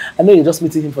 I know you're just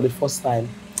meeting him for the first time.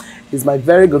 He's my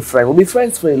very good friend. We'll be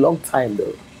friends for a long time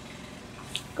though.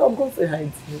 Come say hi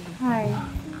to him. Hi.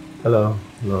 Hello,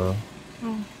 Laura.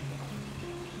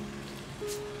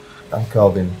 I'm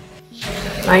Calvin.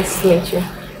 Nice to meet you.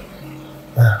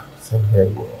 Same here,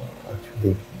 you are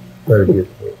actually very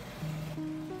beautiful.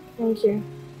 Thank you.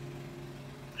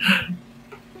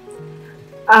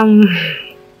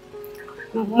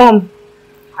 Mom,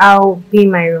 I'll be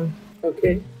in my room.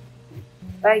 Okay.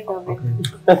 Bye, Calvin.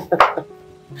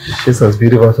 She's as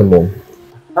beautiful as a mom.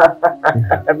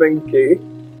 Thank you.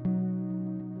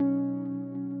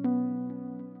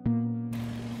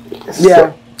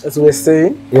 Yeah, as we were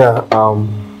saying. Yeah,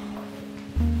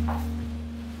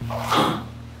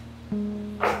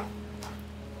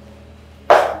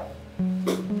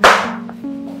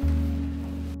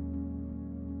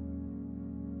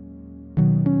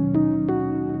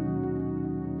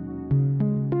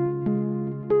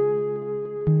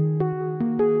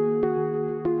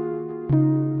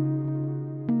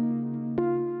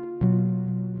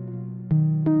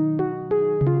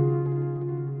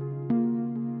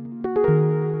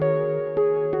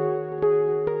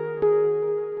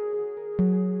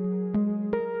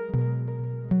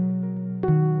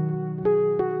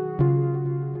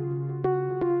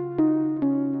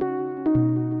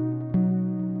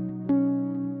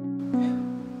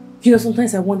 You know,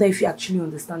 sometimes I wonder if you actually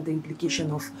understand the implication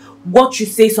of what you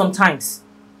say sometimes.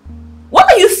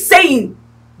 What are you saying?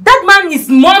 That man is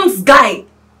mom's guy.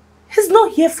 He's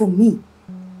not here for me.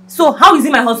 So how is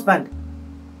he my husband?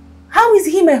 How is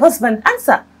he my husband?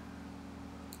 Answer.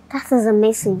 That is a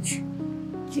message.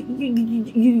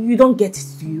 You don't get it,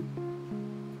 do you?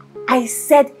 I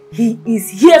said he is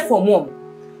here for mom,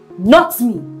 not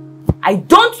me. I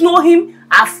don't know him.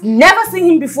 I've never seen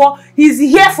him before. He's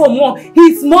here for mom.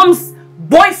 He's mom's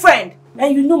boyfriend.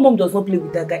 And you know mom does not play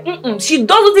with that guy. She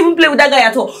doesn't even play with that guy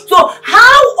at all. So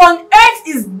how on earth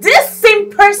is this same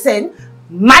person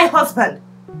my husband?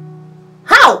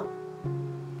 How?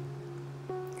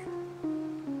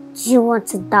 Do you want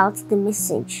to doubt the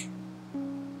message?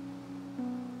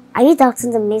 Are you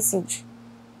doubting the message?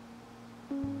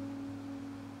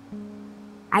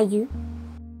 Are you?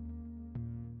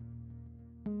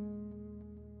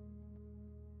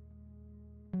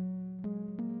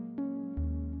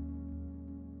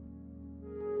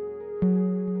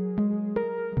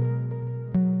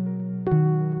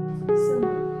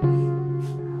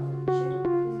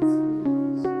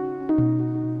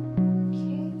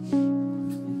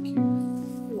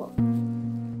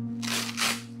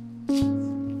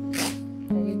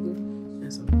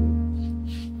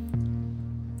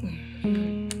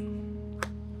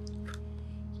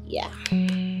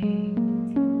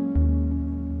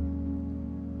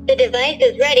 The device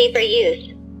is ready for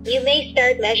use. You may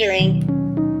start measuring.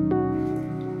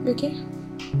 Okay?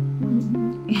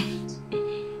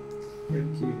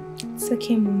 It's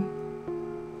okay, Mom.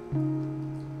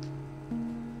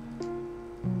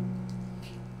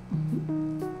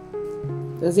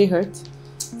 Does it hurt?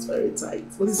 It's very tight,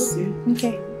 but it's okay.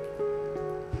 Okay.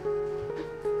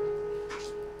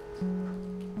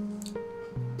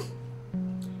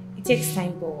 It takes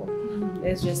time, but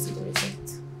let's just see the result.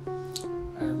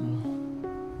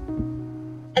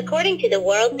 According to the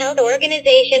World Health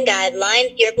Organization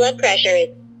guidelines, your blood pressure is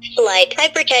slight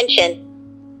hypertension.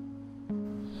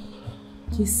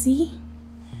 You see?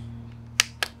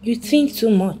 You think too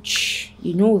much.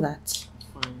 You know that.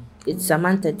 It's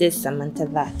Samantha this, Samantha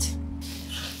that.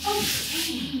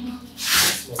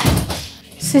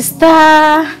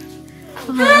 Sister!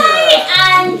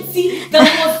 Hi, Auntie! The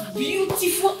most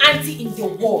beautiful auntie in the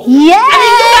world. Yeah!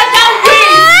 And look at that waist!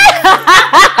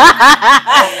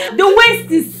 The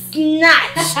waist is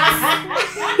snatched.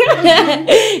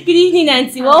 Good evening,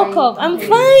 Auntie. Welcome. I'm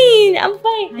fine. I'm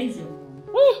fine.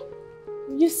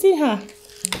 You see her?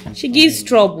 She gives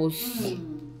troubles.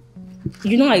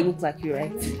 You know I look like you,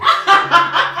 right?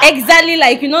 Exactly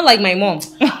like you, not like my mom.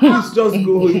 Please just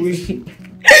go away.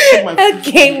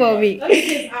 Okay, mommy.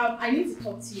 Okay, I need to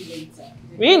talk to you later.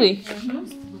 Really?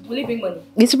 Will you bring money?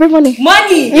 Need to bring money.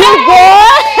 Money! You go!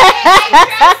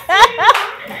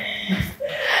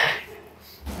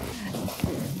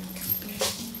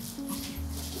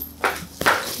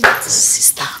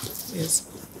 Sister. Yes.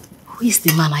 Who is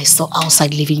the man I saw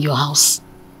outside leaving your house?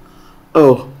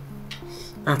 Oh,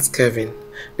 that's Kevin.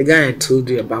 The guy I told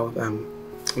you about. I'm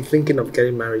thinking of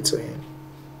getting married to him.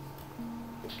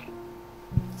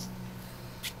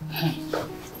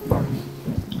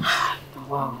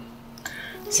 Wow.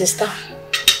 Sister,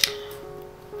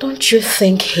 don't you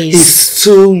think he's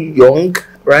too young,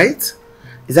 right?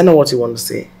 Is that not what you want to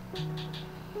say?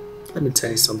 Let me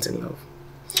tell you something, love.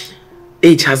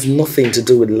 Age has nothing to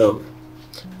do with love.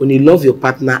 When you love your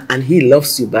partner and he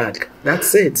loves you back,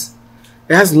 that's it.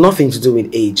 It has nothing to do with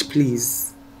age,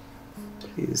 please.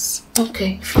 Please.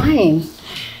 Okay, fine.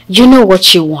 You know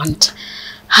what you want.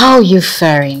 How are you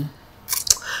faring?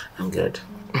 I'm good.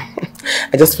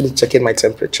 I just finished checking my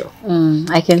temperature.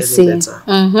 I can Getting see. better.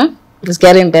 It's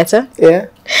getting better? Yeah.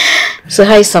 So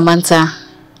how is Samantha?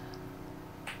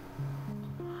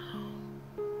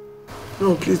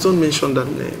 No, please don't mention that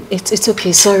name. It's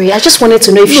okay, sorry. I just wanted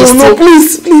to know if she's still... No,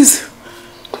 please.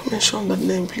 Don't mention that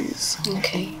name, please.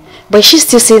 Okay. But she's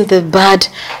still seeing the bad,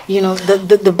 you know,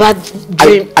 the bad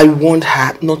dream. I want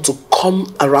her not to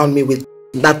come around me with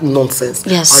that nonsense.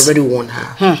 Yes. I already warned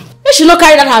her. You should not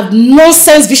carry that have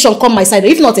nonsense vision come my side.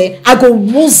 If not, I go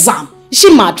wozam. Is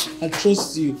she mad? I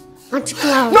trust you. Auntie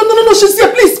Clara. No, she's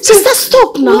here, please. Sister,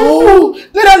 stop now. No,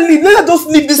 let her leave. Let her just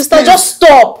leave this Sister, place. just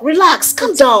stop. Relax.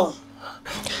 Calm down.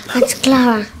 Auntie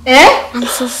Clara. I'm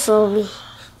so sorry.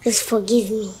 Please forgive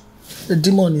me. The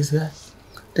demon is here.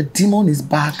 The demon is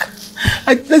back.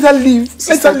 Let her leave.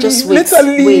 Sister, just wait. Let her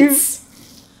leave. Wait.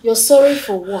 You're sorry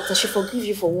for what? I should forgive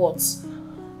you for what?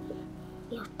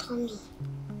 Your tummy.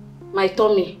 My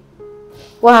tummy.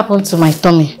 What happened to my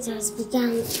tummy? It has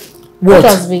begun. What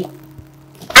has been? What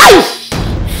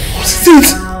is it?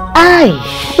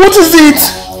 Aye. What is it?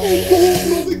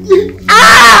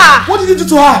 Ah! What did you do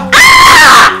to her?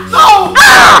 Ah! No!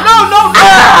 Ah! No, no, no!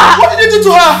 Ah! What did you do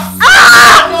to her?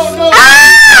 Ah! No, no, no!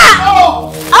 Ah! No!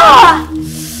 Ah!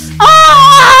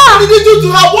 Ah! What did you do to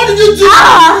her? What did you do?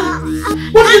 Ah!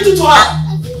 What did you do to her?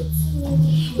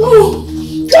 No!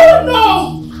 Clara,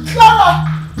 no! Clara!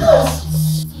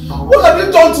 What have you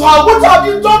done to her? What have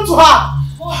you done to her?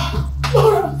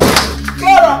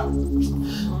 Clara!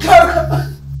 Clara!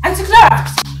 Auntie Clara!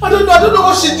 I don't know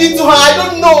what she did to her. I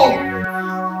don't know.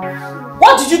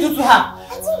 What did you do to her? I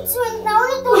didn't do anything. I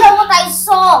only told her what I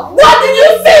saw. What did you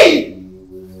see?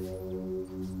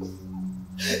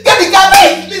 Get the car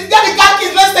keys, please. Get the car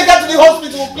keys. Let's take her to the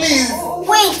hospital, please.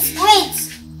 Wait.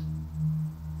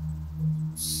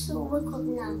 So wake up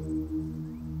now.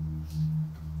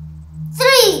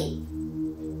 3,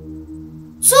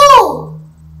 2,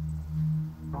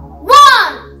 1.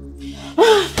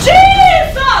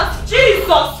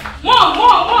 Jesus!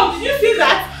 Mom, did you see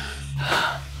that?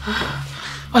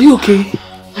 Are you okay?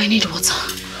 I need water.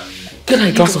 Get her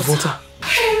a glass of water.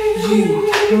 You.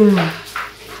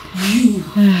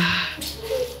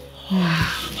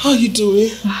 How are you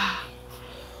doing?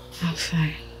 I'm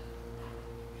fine.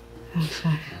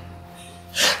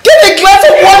 Get a glass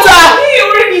of water! Hey,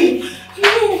 already! No.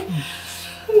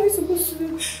 What am I supposed to do?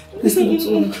 Listen to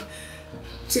me.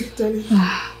 Take, darling.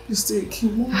 Please take.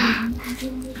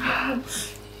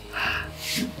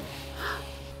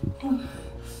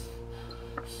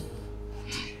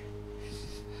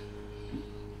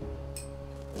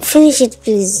 Finish it,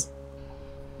 please.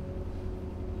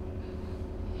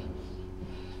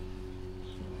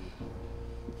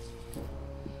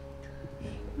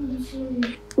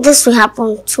 This will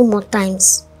happen 2 more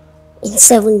times in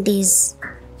 7 days,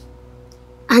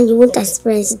 and you won't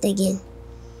experience it again.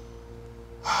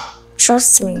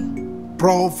 Trust me.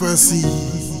 Prophecy.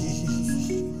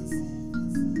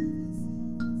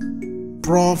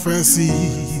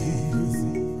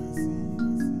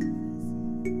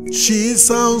 She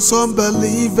sounds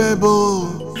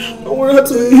unbelievable. I want her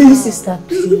to leave. Sister,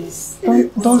 please.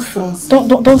 Don't throw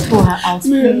her out,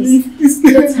 please.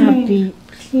 Let her be,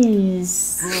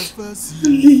 please.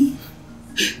 Prophecy.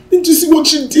 Didn't you see what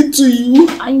she did to you?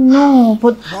 I know,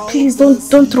 but please don't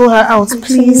throw her out,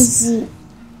 please.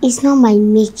 It's not my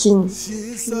making. Oh,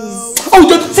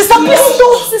 Sister, please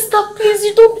don't, sister, please.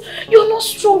 You're not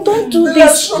strong. Don't do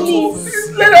this,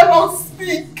 please. Let her not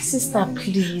speak. Sister,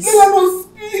 please. Let her not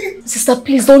speak. Sister,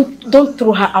 please don't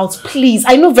throw her out, please.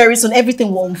 I know very soon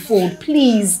everything will unfold.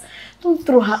 Please, don't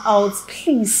throw her out,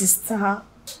 please, sister.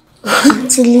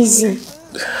 Auntie Lizzie,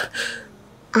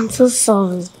 I'm so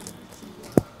sorry.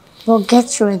 But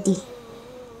get ready.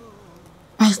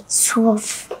 By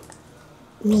 12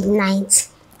 midnight,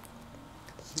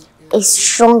 a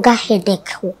stronger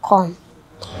headache will come.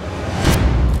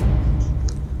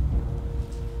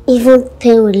 Even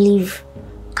pain relief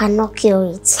cannot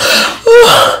cure it.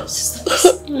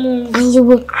 And you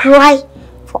will cry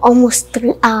for almost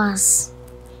 3 hours.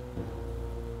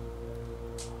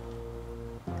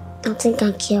 Nothing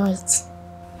can cure it.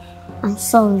 I'm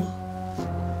sorry.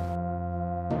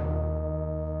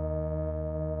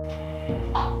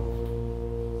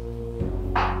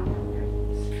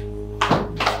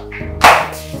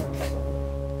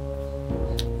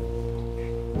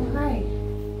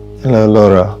 Hello,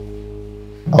 Laura.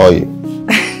 How are you?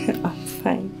 I'm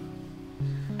fine.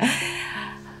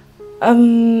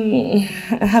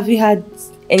 Have you had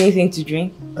anything to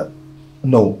drink?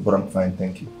 No, but I'm fine,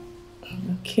 thank you.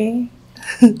 Okay.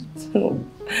 So,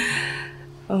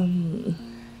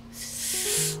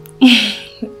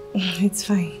 it's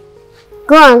fine.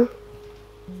 Go on.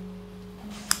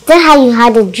 Tell how you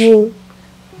had a dream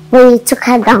when you took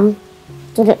her down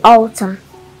to the altar.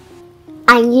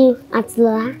 And you,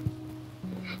 Atla,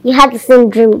 you had the same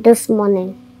dream this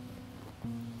morning.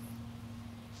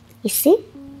 You see?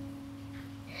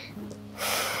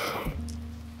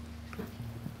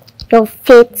 Your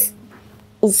fate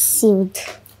is sealed.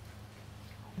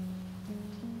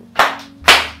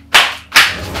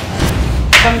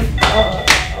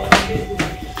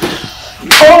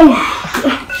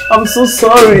 Oh, I'm so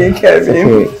sorry,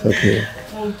 Kevin. It's okay.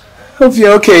 Hope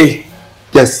you're okay.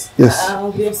 Yes.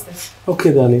 I'll be upstairs.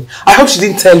 Okay, darling. I hope she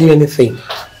didn't tell you anything.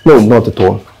 No, not at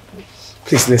all.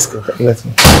 Please, let's go. Let's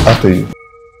go. After you.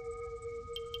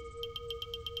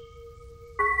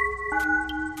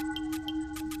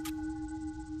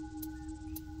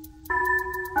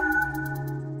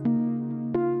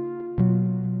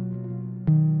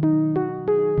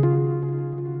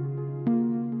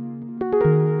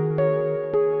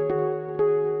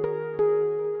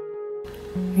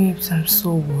 Babes, I'm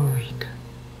so worried.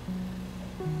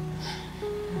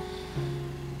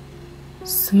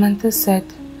 Samantha said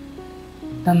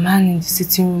the man in the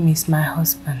sitting room is my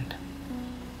husband.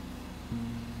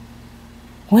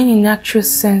 When in actual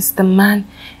sense, the man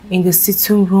in the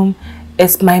sitting room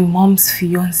is my mom's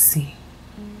fiancé.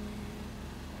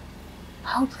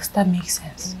 How does that make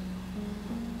sense?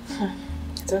 I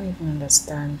don't even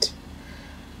understand.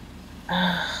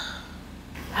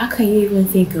 How can you even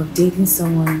think of dating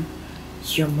someone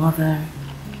your mother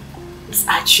is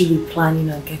actually planning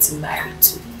on getting married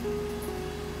to?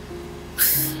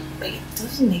 It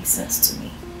doesn't make sense to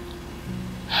me.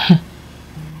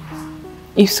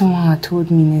 If someone had told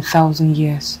me in 1,000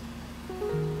 years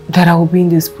that I would be in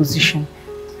this position,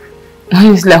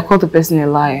 honestly, I call the person a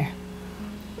liar.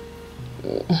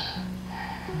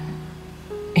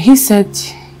 He said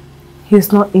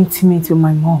he's not intimate with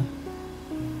my mom.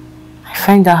 I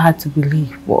find that hard to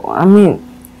believe, but I mean,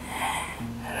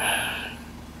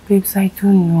 babes, I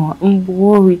don't know. I'm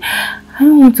worried. I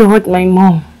don't want to hurt my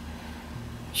mom.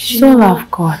 She's all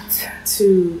I've got.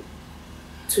 To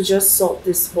just solve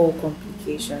this whole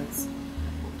complications,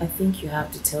 I think you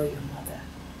have to tell your mother.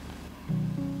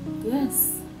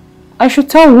 Yes. I should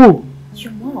tell who?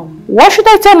 Your mom. Why should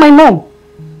I tell my mom?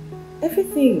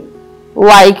 Everything.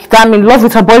 Like that I'm in love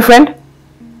with her boyfriend?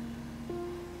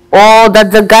 Or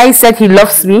that the guy said he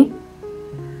loves me?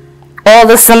 Or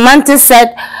the Samantha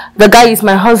said the guy is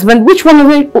my husband? Which one of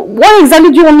it? What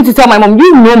exactly do you want me to tell my mom?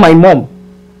 You know my mom.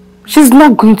 She's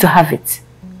not going to have it.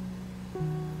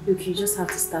 Look, you just have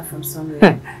to start from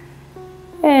somewhere.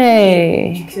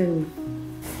 Hey. You can...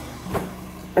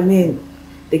 I mean,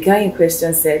 the guy in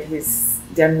question said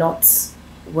they're not,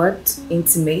 what?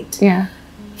 Intimate? Yeah.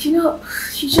 You know,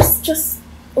 you just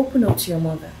open up to your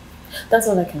mother. That's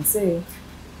all I can say.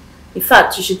 In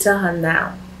fact, you should tell her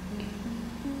now,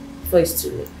 before it's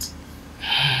too late.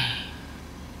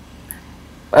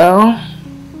 Well,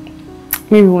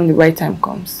 maybe when the right time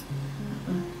comes.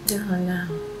 Tell her now.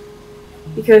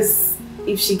 Because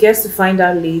if she gets to find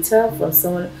out later from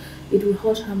someone, it will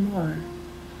hurt her more.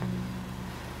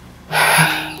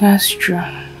 That's true.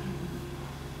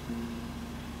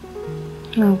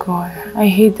 Oh God, I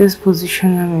hate this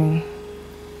position I'm in.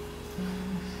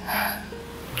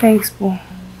 Thanks, Bo. I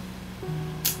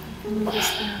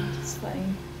understand, it's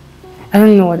fine. I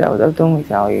don't know what I would have done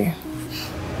without you.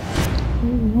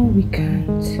 No, we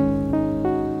can't.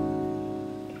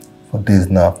 For days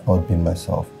now, I've not been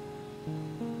myself.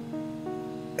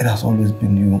 It has always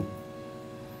been you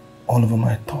all over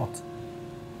my thoughts.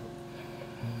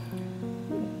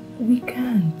 We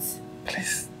can't.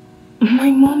 Please.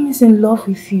 My mom is in love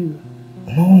with you.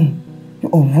 No, you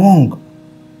are wrong.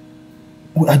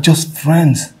 We are just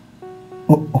friends.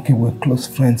 Oh, okay, we're close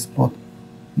friends, but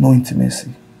no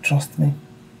intimacy. Trust me.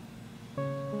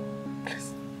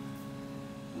 Please.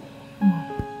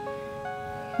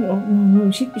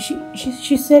 No.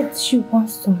 She said she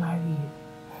wants to marry you.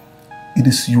 It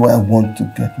is you I want to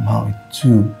get married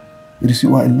to. It is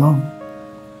you I love.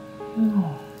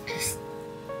 No. Please.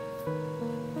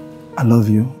 I love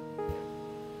you.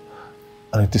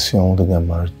 And it is you I want to get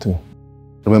married to.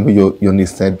 Remember your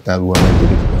niece said that we were meant to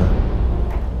be together.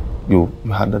 You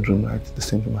had that dream, right? The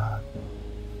same dream I had.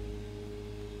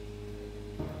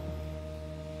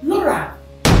 Laura!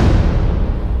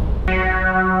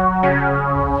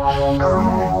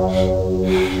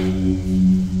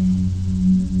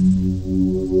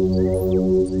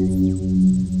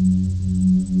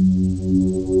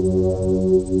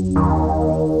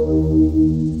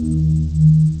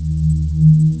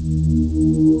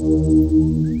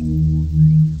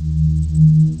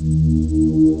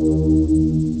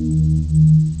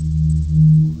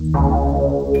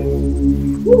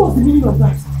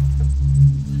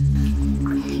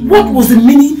 What was the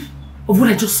meaning of what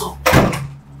I just saw?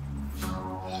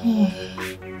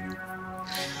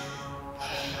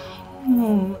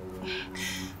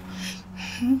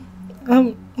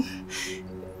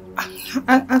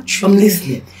 Actually, I'm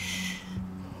listening.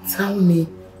 Tell me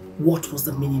what was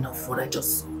the meaning of what I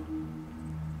just saw.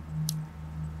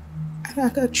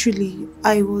 Actually,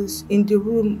 I was in the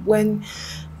room when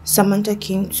Samantha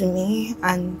came to me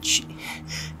and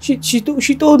she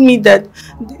told me that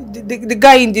the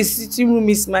guy in the sitting room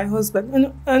is my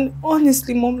husband. And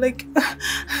honestly, Mom, like...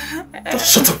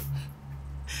 Just shut up.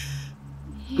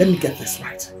 Let me get this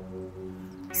right.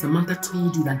 Samantha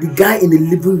told you that the guy in the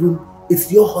living room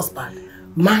is your husband.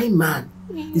 My man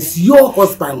is your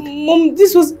husband. Mom,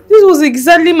 this was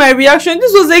exactly my reaction.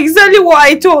 This was exactly what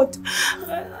I thought.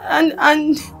 I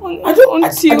don't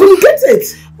get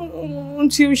it.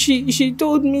 Until she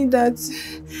told me that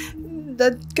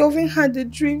Kelvin had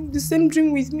the same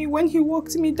dream with me when he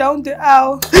walked me down the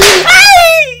aisle.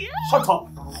 Shut up.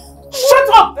 Shut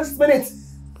up this minute!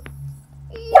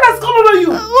 What has come over you?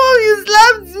 Oh, you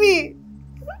slapped me!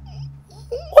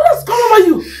 What has come over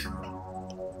you?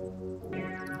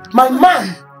 My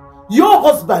man, your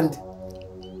husband.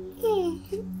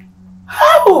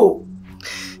 How?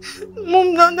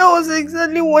 Mom, that was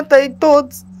exactly what I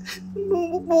thought.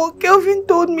 But Kelvin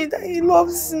told me that he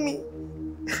loves me.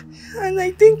 And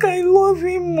I think I love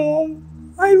him, Mom.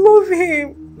 I love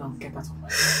him. Now get out of my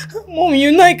room. Mom,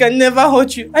 you know I can never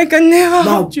hurt you. I can never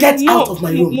hurt you. Now get out of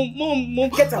my room. Mom,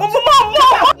 get out. Mom,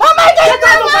 I can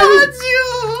never hurt you.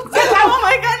 Get out. Mom,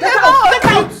 I can never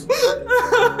hurt you.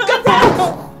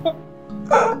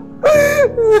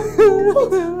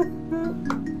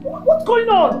 What's going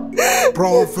on?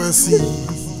 Prophecy.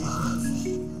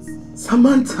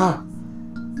 Samantha.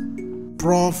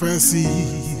 Prophecy.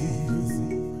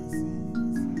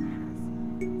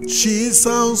 She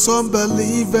sounds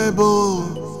unbelievable.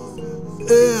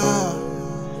 Yeah.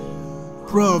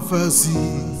 Prophecy.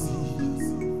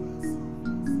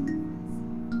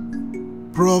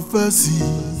 Prophecy.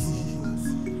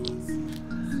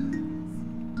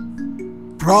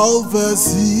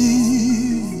 Prophecy.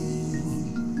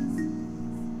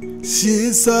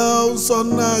 She sounds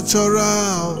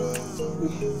unnatural.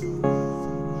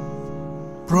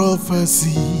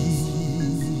 Prophecy.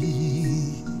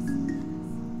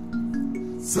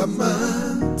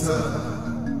 Samantha.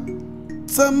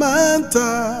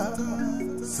 Samantha.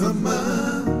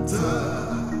 Samantha.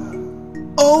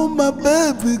 Oh, my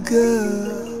baby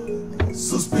girl.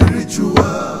 So spiritual.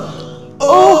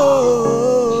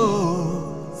 Oh,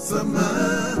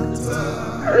 Samantha.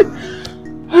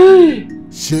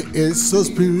 She is so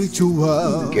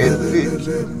spiritual. Get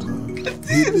it.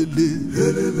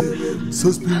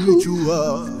 So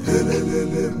spiritual.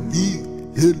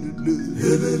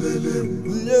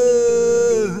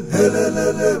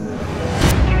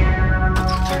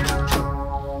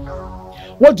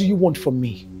 What do you want from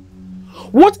me?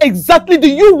 What exactly do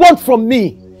you want from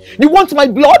me? You want my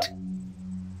blood?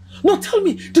 No, tell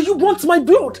me, do you want my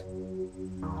blood?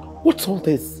 What's all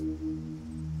this?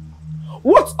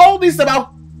 What's all this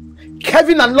about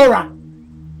Kevin and Laura?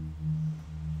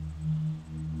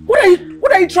 What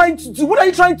are you trying to do? What are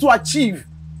you trying to achieve?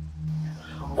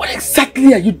 What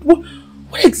exactly are you?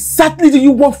 What exactly do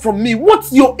you want from me?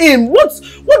 What's your aim? What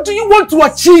do you want to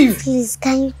achieve? Please,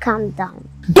 can you calm down?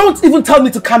 Don't even tell me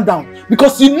to calm down,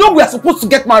 because you know we are supposed to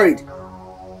get married.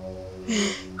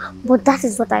 But that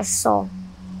is what I saw.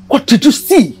 What did you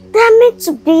see? They are meant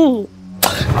to be.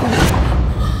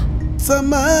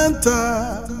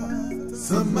 Samantha.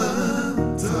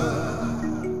 Samantha.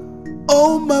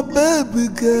 Oh, my baby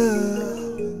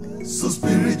girl. So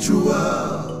spiritual.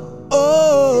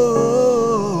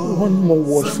 Oh, one more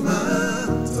word.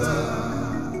 Samantha.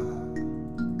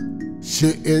 She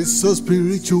is so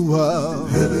spiritual.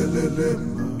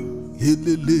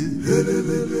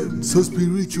 So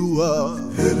spiritual.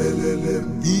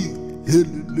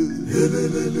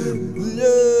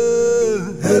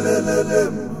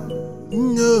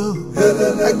 No,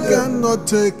 I cannot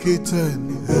take it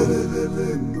anymore.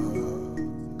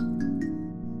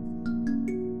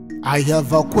 I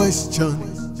have a question.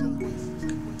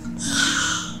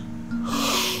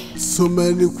 So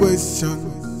many questions.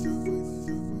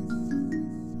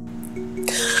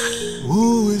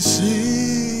 Who is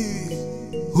she?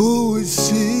 Who is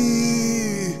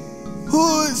she?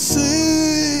 Who is she?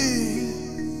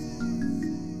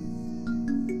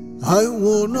 I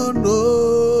wanna know.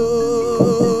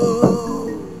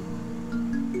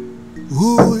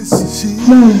 Who is she?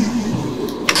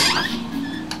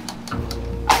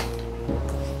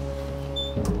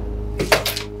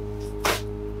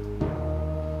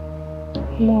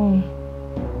 Mom.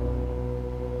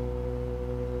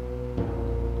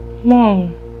 Mom.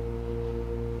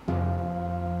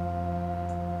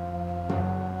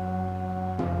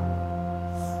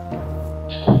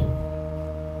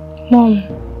 Mom.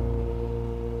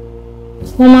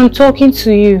 Mom, I'm talking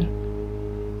to you.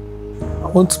 I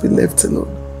want to be left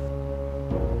alone.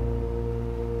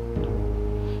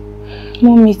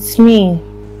 Mom, it's me.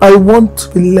 I want to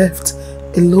be left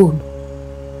alone.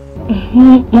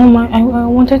 Mom, I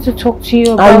wanted to talk to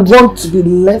you about... I want to be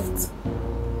left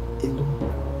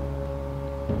alone.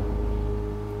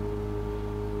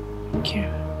 Okay.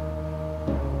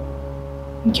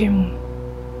 Okay, Mom.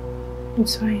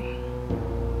 It's fine.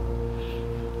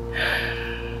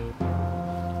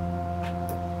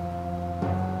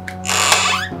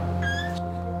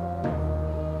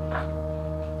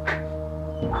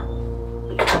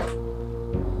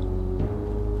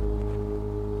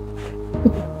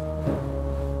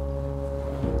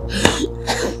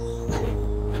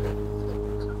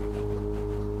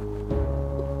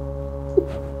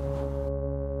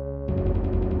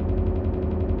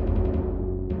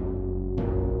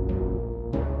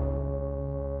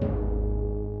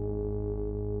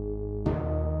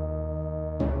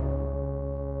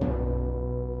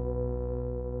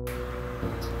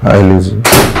 Hi, Lizzie.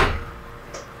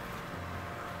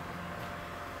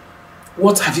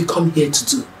 What have you come here to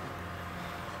do?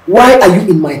 Why are you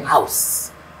in my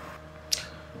house?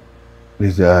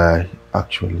 Lizzie, I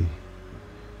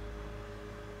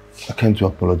came to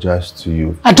apologize to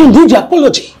you. I don't need your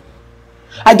apology.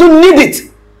 I don't need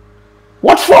it.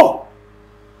 What for?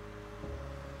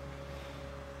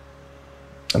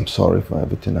 I'm sorry for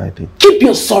everything I did. Keep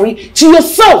your sorry to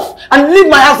yourself and leave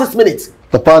my house this minute.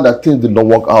 The fact that things did not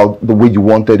work out the way you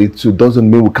wanted it to doesn't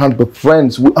mean we can't be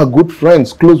friends. We are good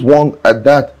friends, close one at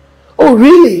that. Oh,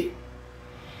 really?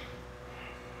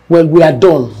 Well, we are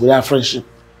done with our friendship.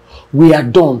 We are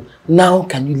done. Now,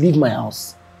 can you leave my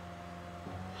house?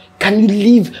 Can you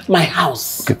leave my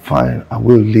house? Okay, fine. I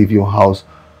will leave your house.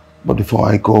 But before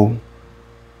I go,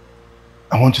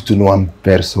 I want you to know I'm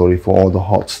very sorry for all the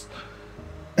hurts.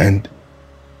 And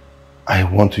I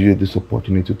want to use this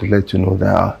opportunity to let you know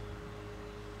that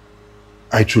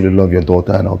I truly love your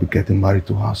daughter and I'll be getting married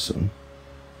to her soon.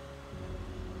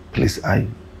 Please, I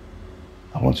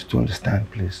want you to understand,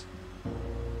 please.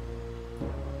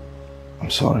 I'm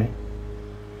sorry.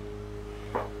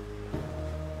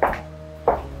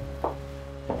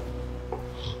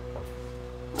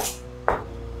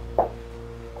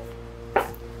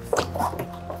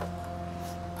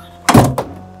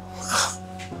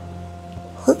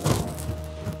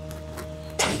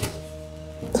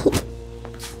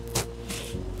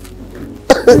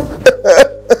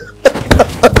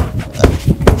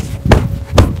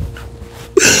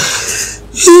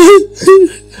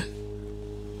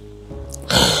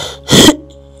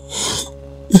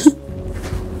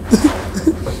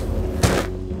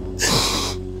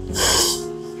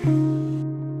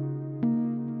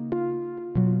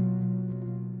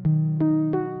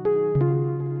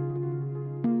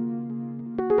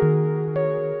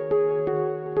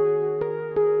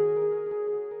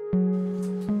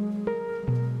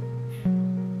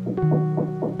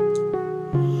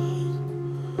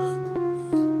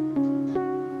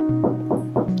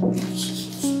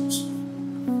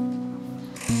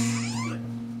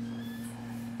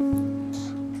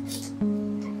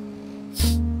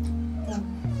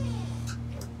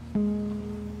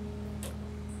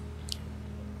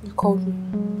 Called me.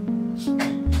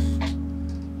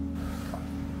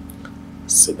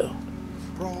 Sit down.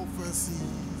 Prophecy.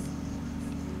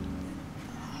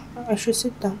 I should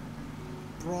sit down.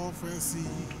 Prophecy.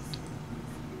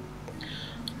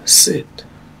 Sit.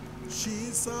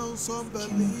 She sounds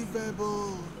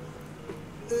unbelievable.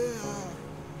 Yeah.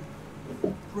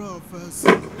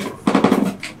 Prophecy.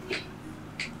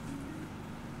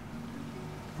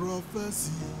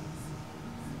 Prophecy.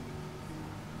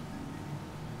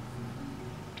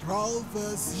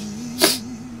 Prophecy.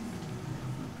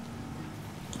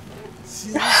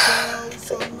 She sounds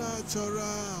so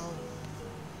natural.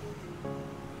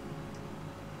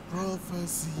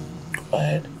 Prophecy. Go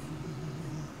ahead.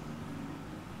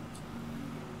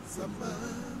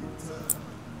 Samantha.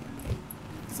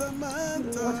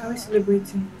 Samantha. What are we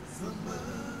celebrating?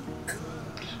 Samantha.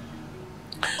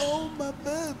 Oh, my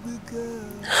baby girl.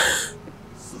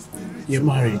 So spiritual. Your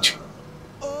marriage.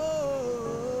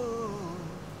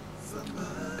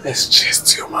 Let's cheers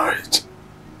to your marriage.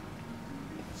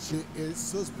 She is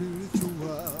so spiritual.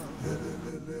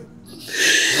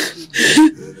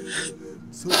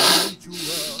 So spiritual.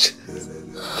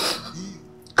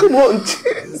 Come on,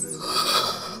 cheers.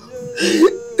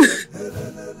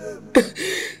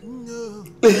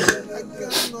 I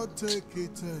cannot take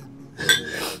it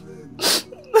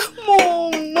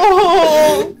Mom, no.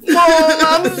 Mom,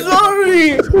 I'm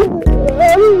sorry.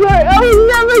 I'm sorry. I will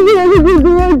never do anything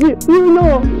to you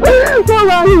know. Mom, I'm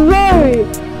sorry. I'm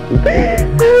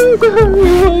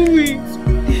sorry,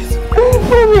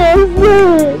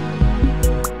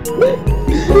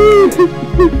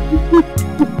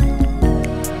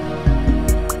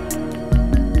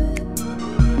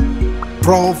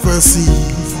 Prophecy.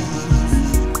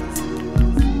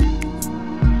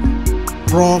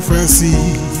 Prophecy.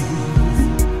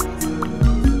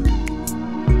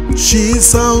 She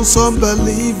sounds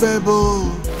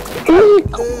unbelievable.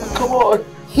 Come on.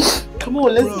 Come on,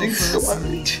 let's drink to your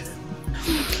marriage.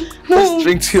 Let's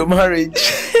drink to your marriage.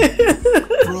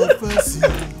 Prophecy.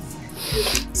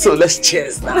 So let's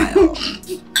cheers now.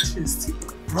 Cheers to you.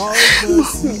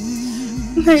 Prophecy.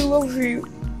 I love you.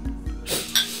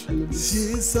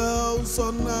 She sounds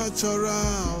so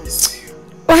natural.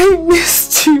 I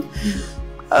missed you.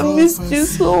 I missed you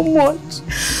so much.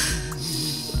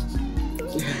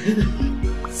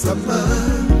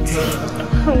 Samantha.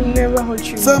 I'll never hurt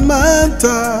you.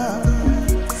 Samantha.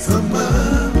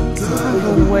 Samantha.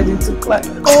 I'm wedding to plan.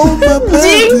 Oh, my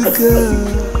baby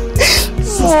girl.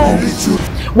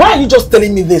 Why are you just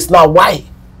telling me this now? Why?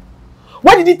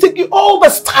 Why did it take you all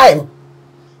this time?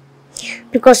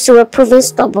 Because you were proving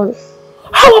stubborn.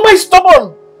 How am I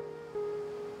stubborn?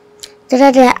 The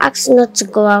other day I asked you not to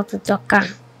go out with your car.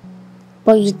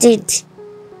 But you did.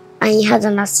 And you had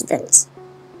an accident.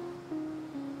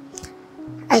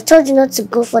 I told you not to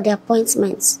go for the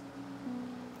appointment.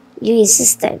 You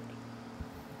insisted.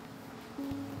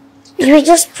 You were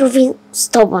just proving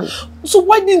stubborn. So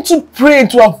why didn't you pray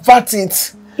to avert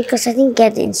it? Because I didn't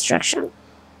get the instruction.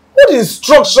 What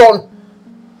instruction?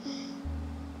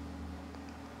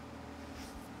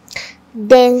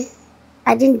 Then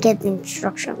I didn't get the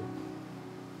instruction.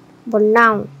 But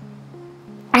now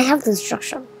I have the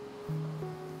instruction.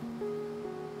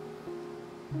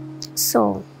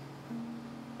 So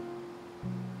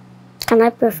can I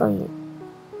pray for you?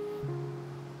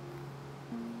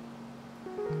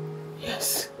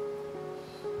 Yes.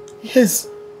 Yes.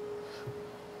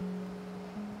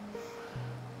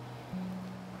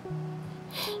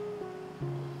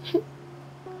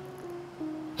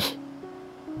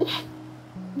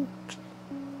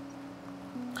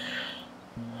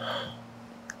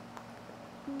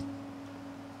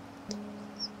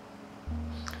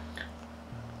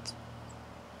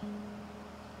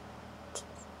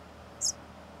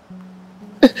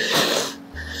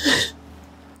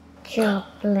 You're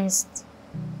blessed.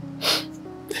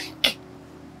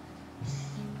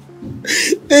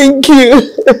 Thank you.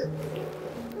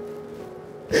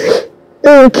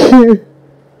 Thank you.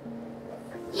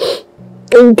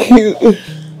 Thank you.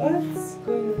 What's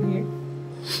going on here?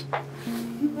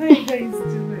 What are you guys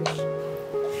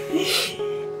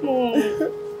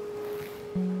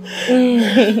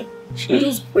doing? She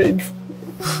just prayed.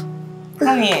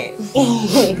 Come here.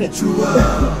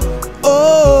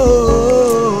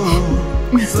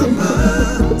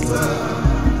 Samantha,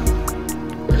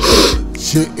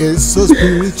 she is so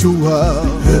spiritual,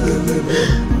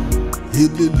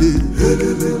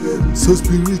 so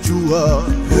spiritual.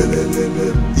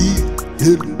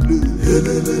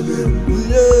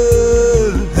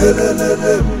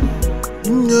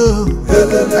 No,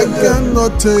 I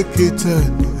cannot take it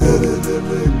anymore.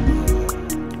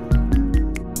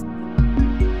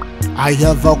 I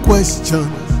have a question.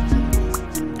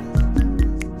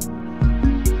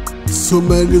 So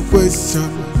many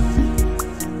questions.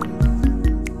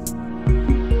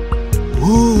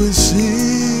 Who is she?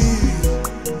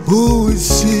 Who is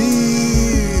she?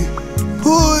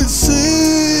 Who is she?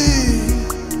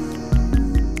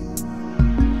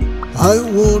 I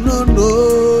wanna know.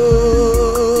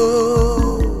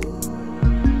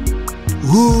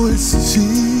 Who is she?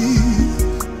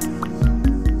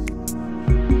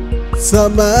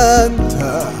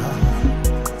 Samantha,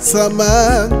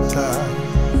 Samantha,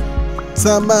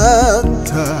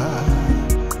 Samantha.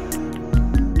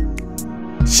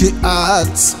 She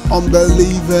acts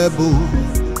unbelievable.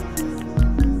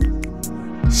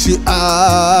 She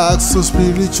acts so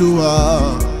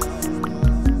spiritual.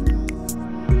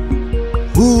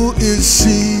 Who is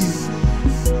she?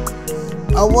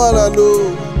 I wanna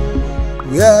know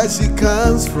where she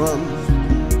comes from.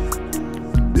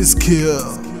 This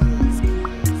girl,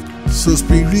 so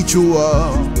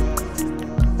spiritual.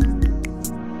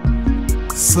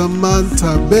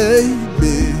 Samantha,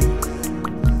 baby,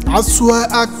 I swear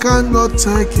I cannot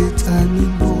take it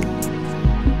anymore.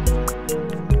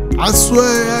 I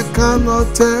swear I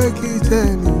cannot take it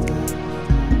anymore.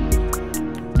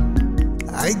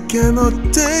 I cannot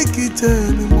take it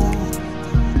anymore.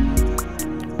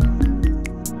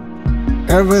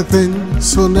 Everything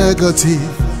so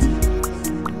negative.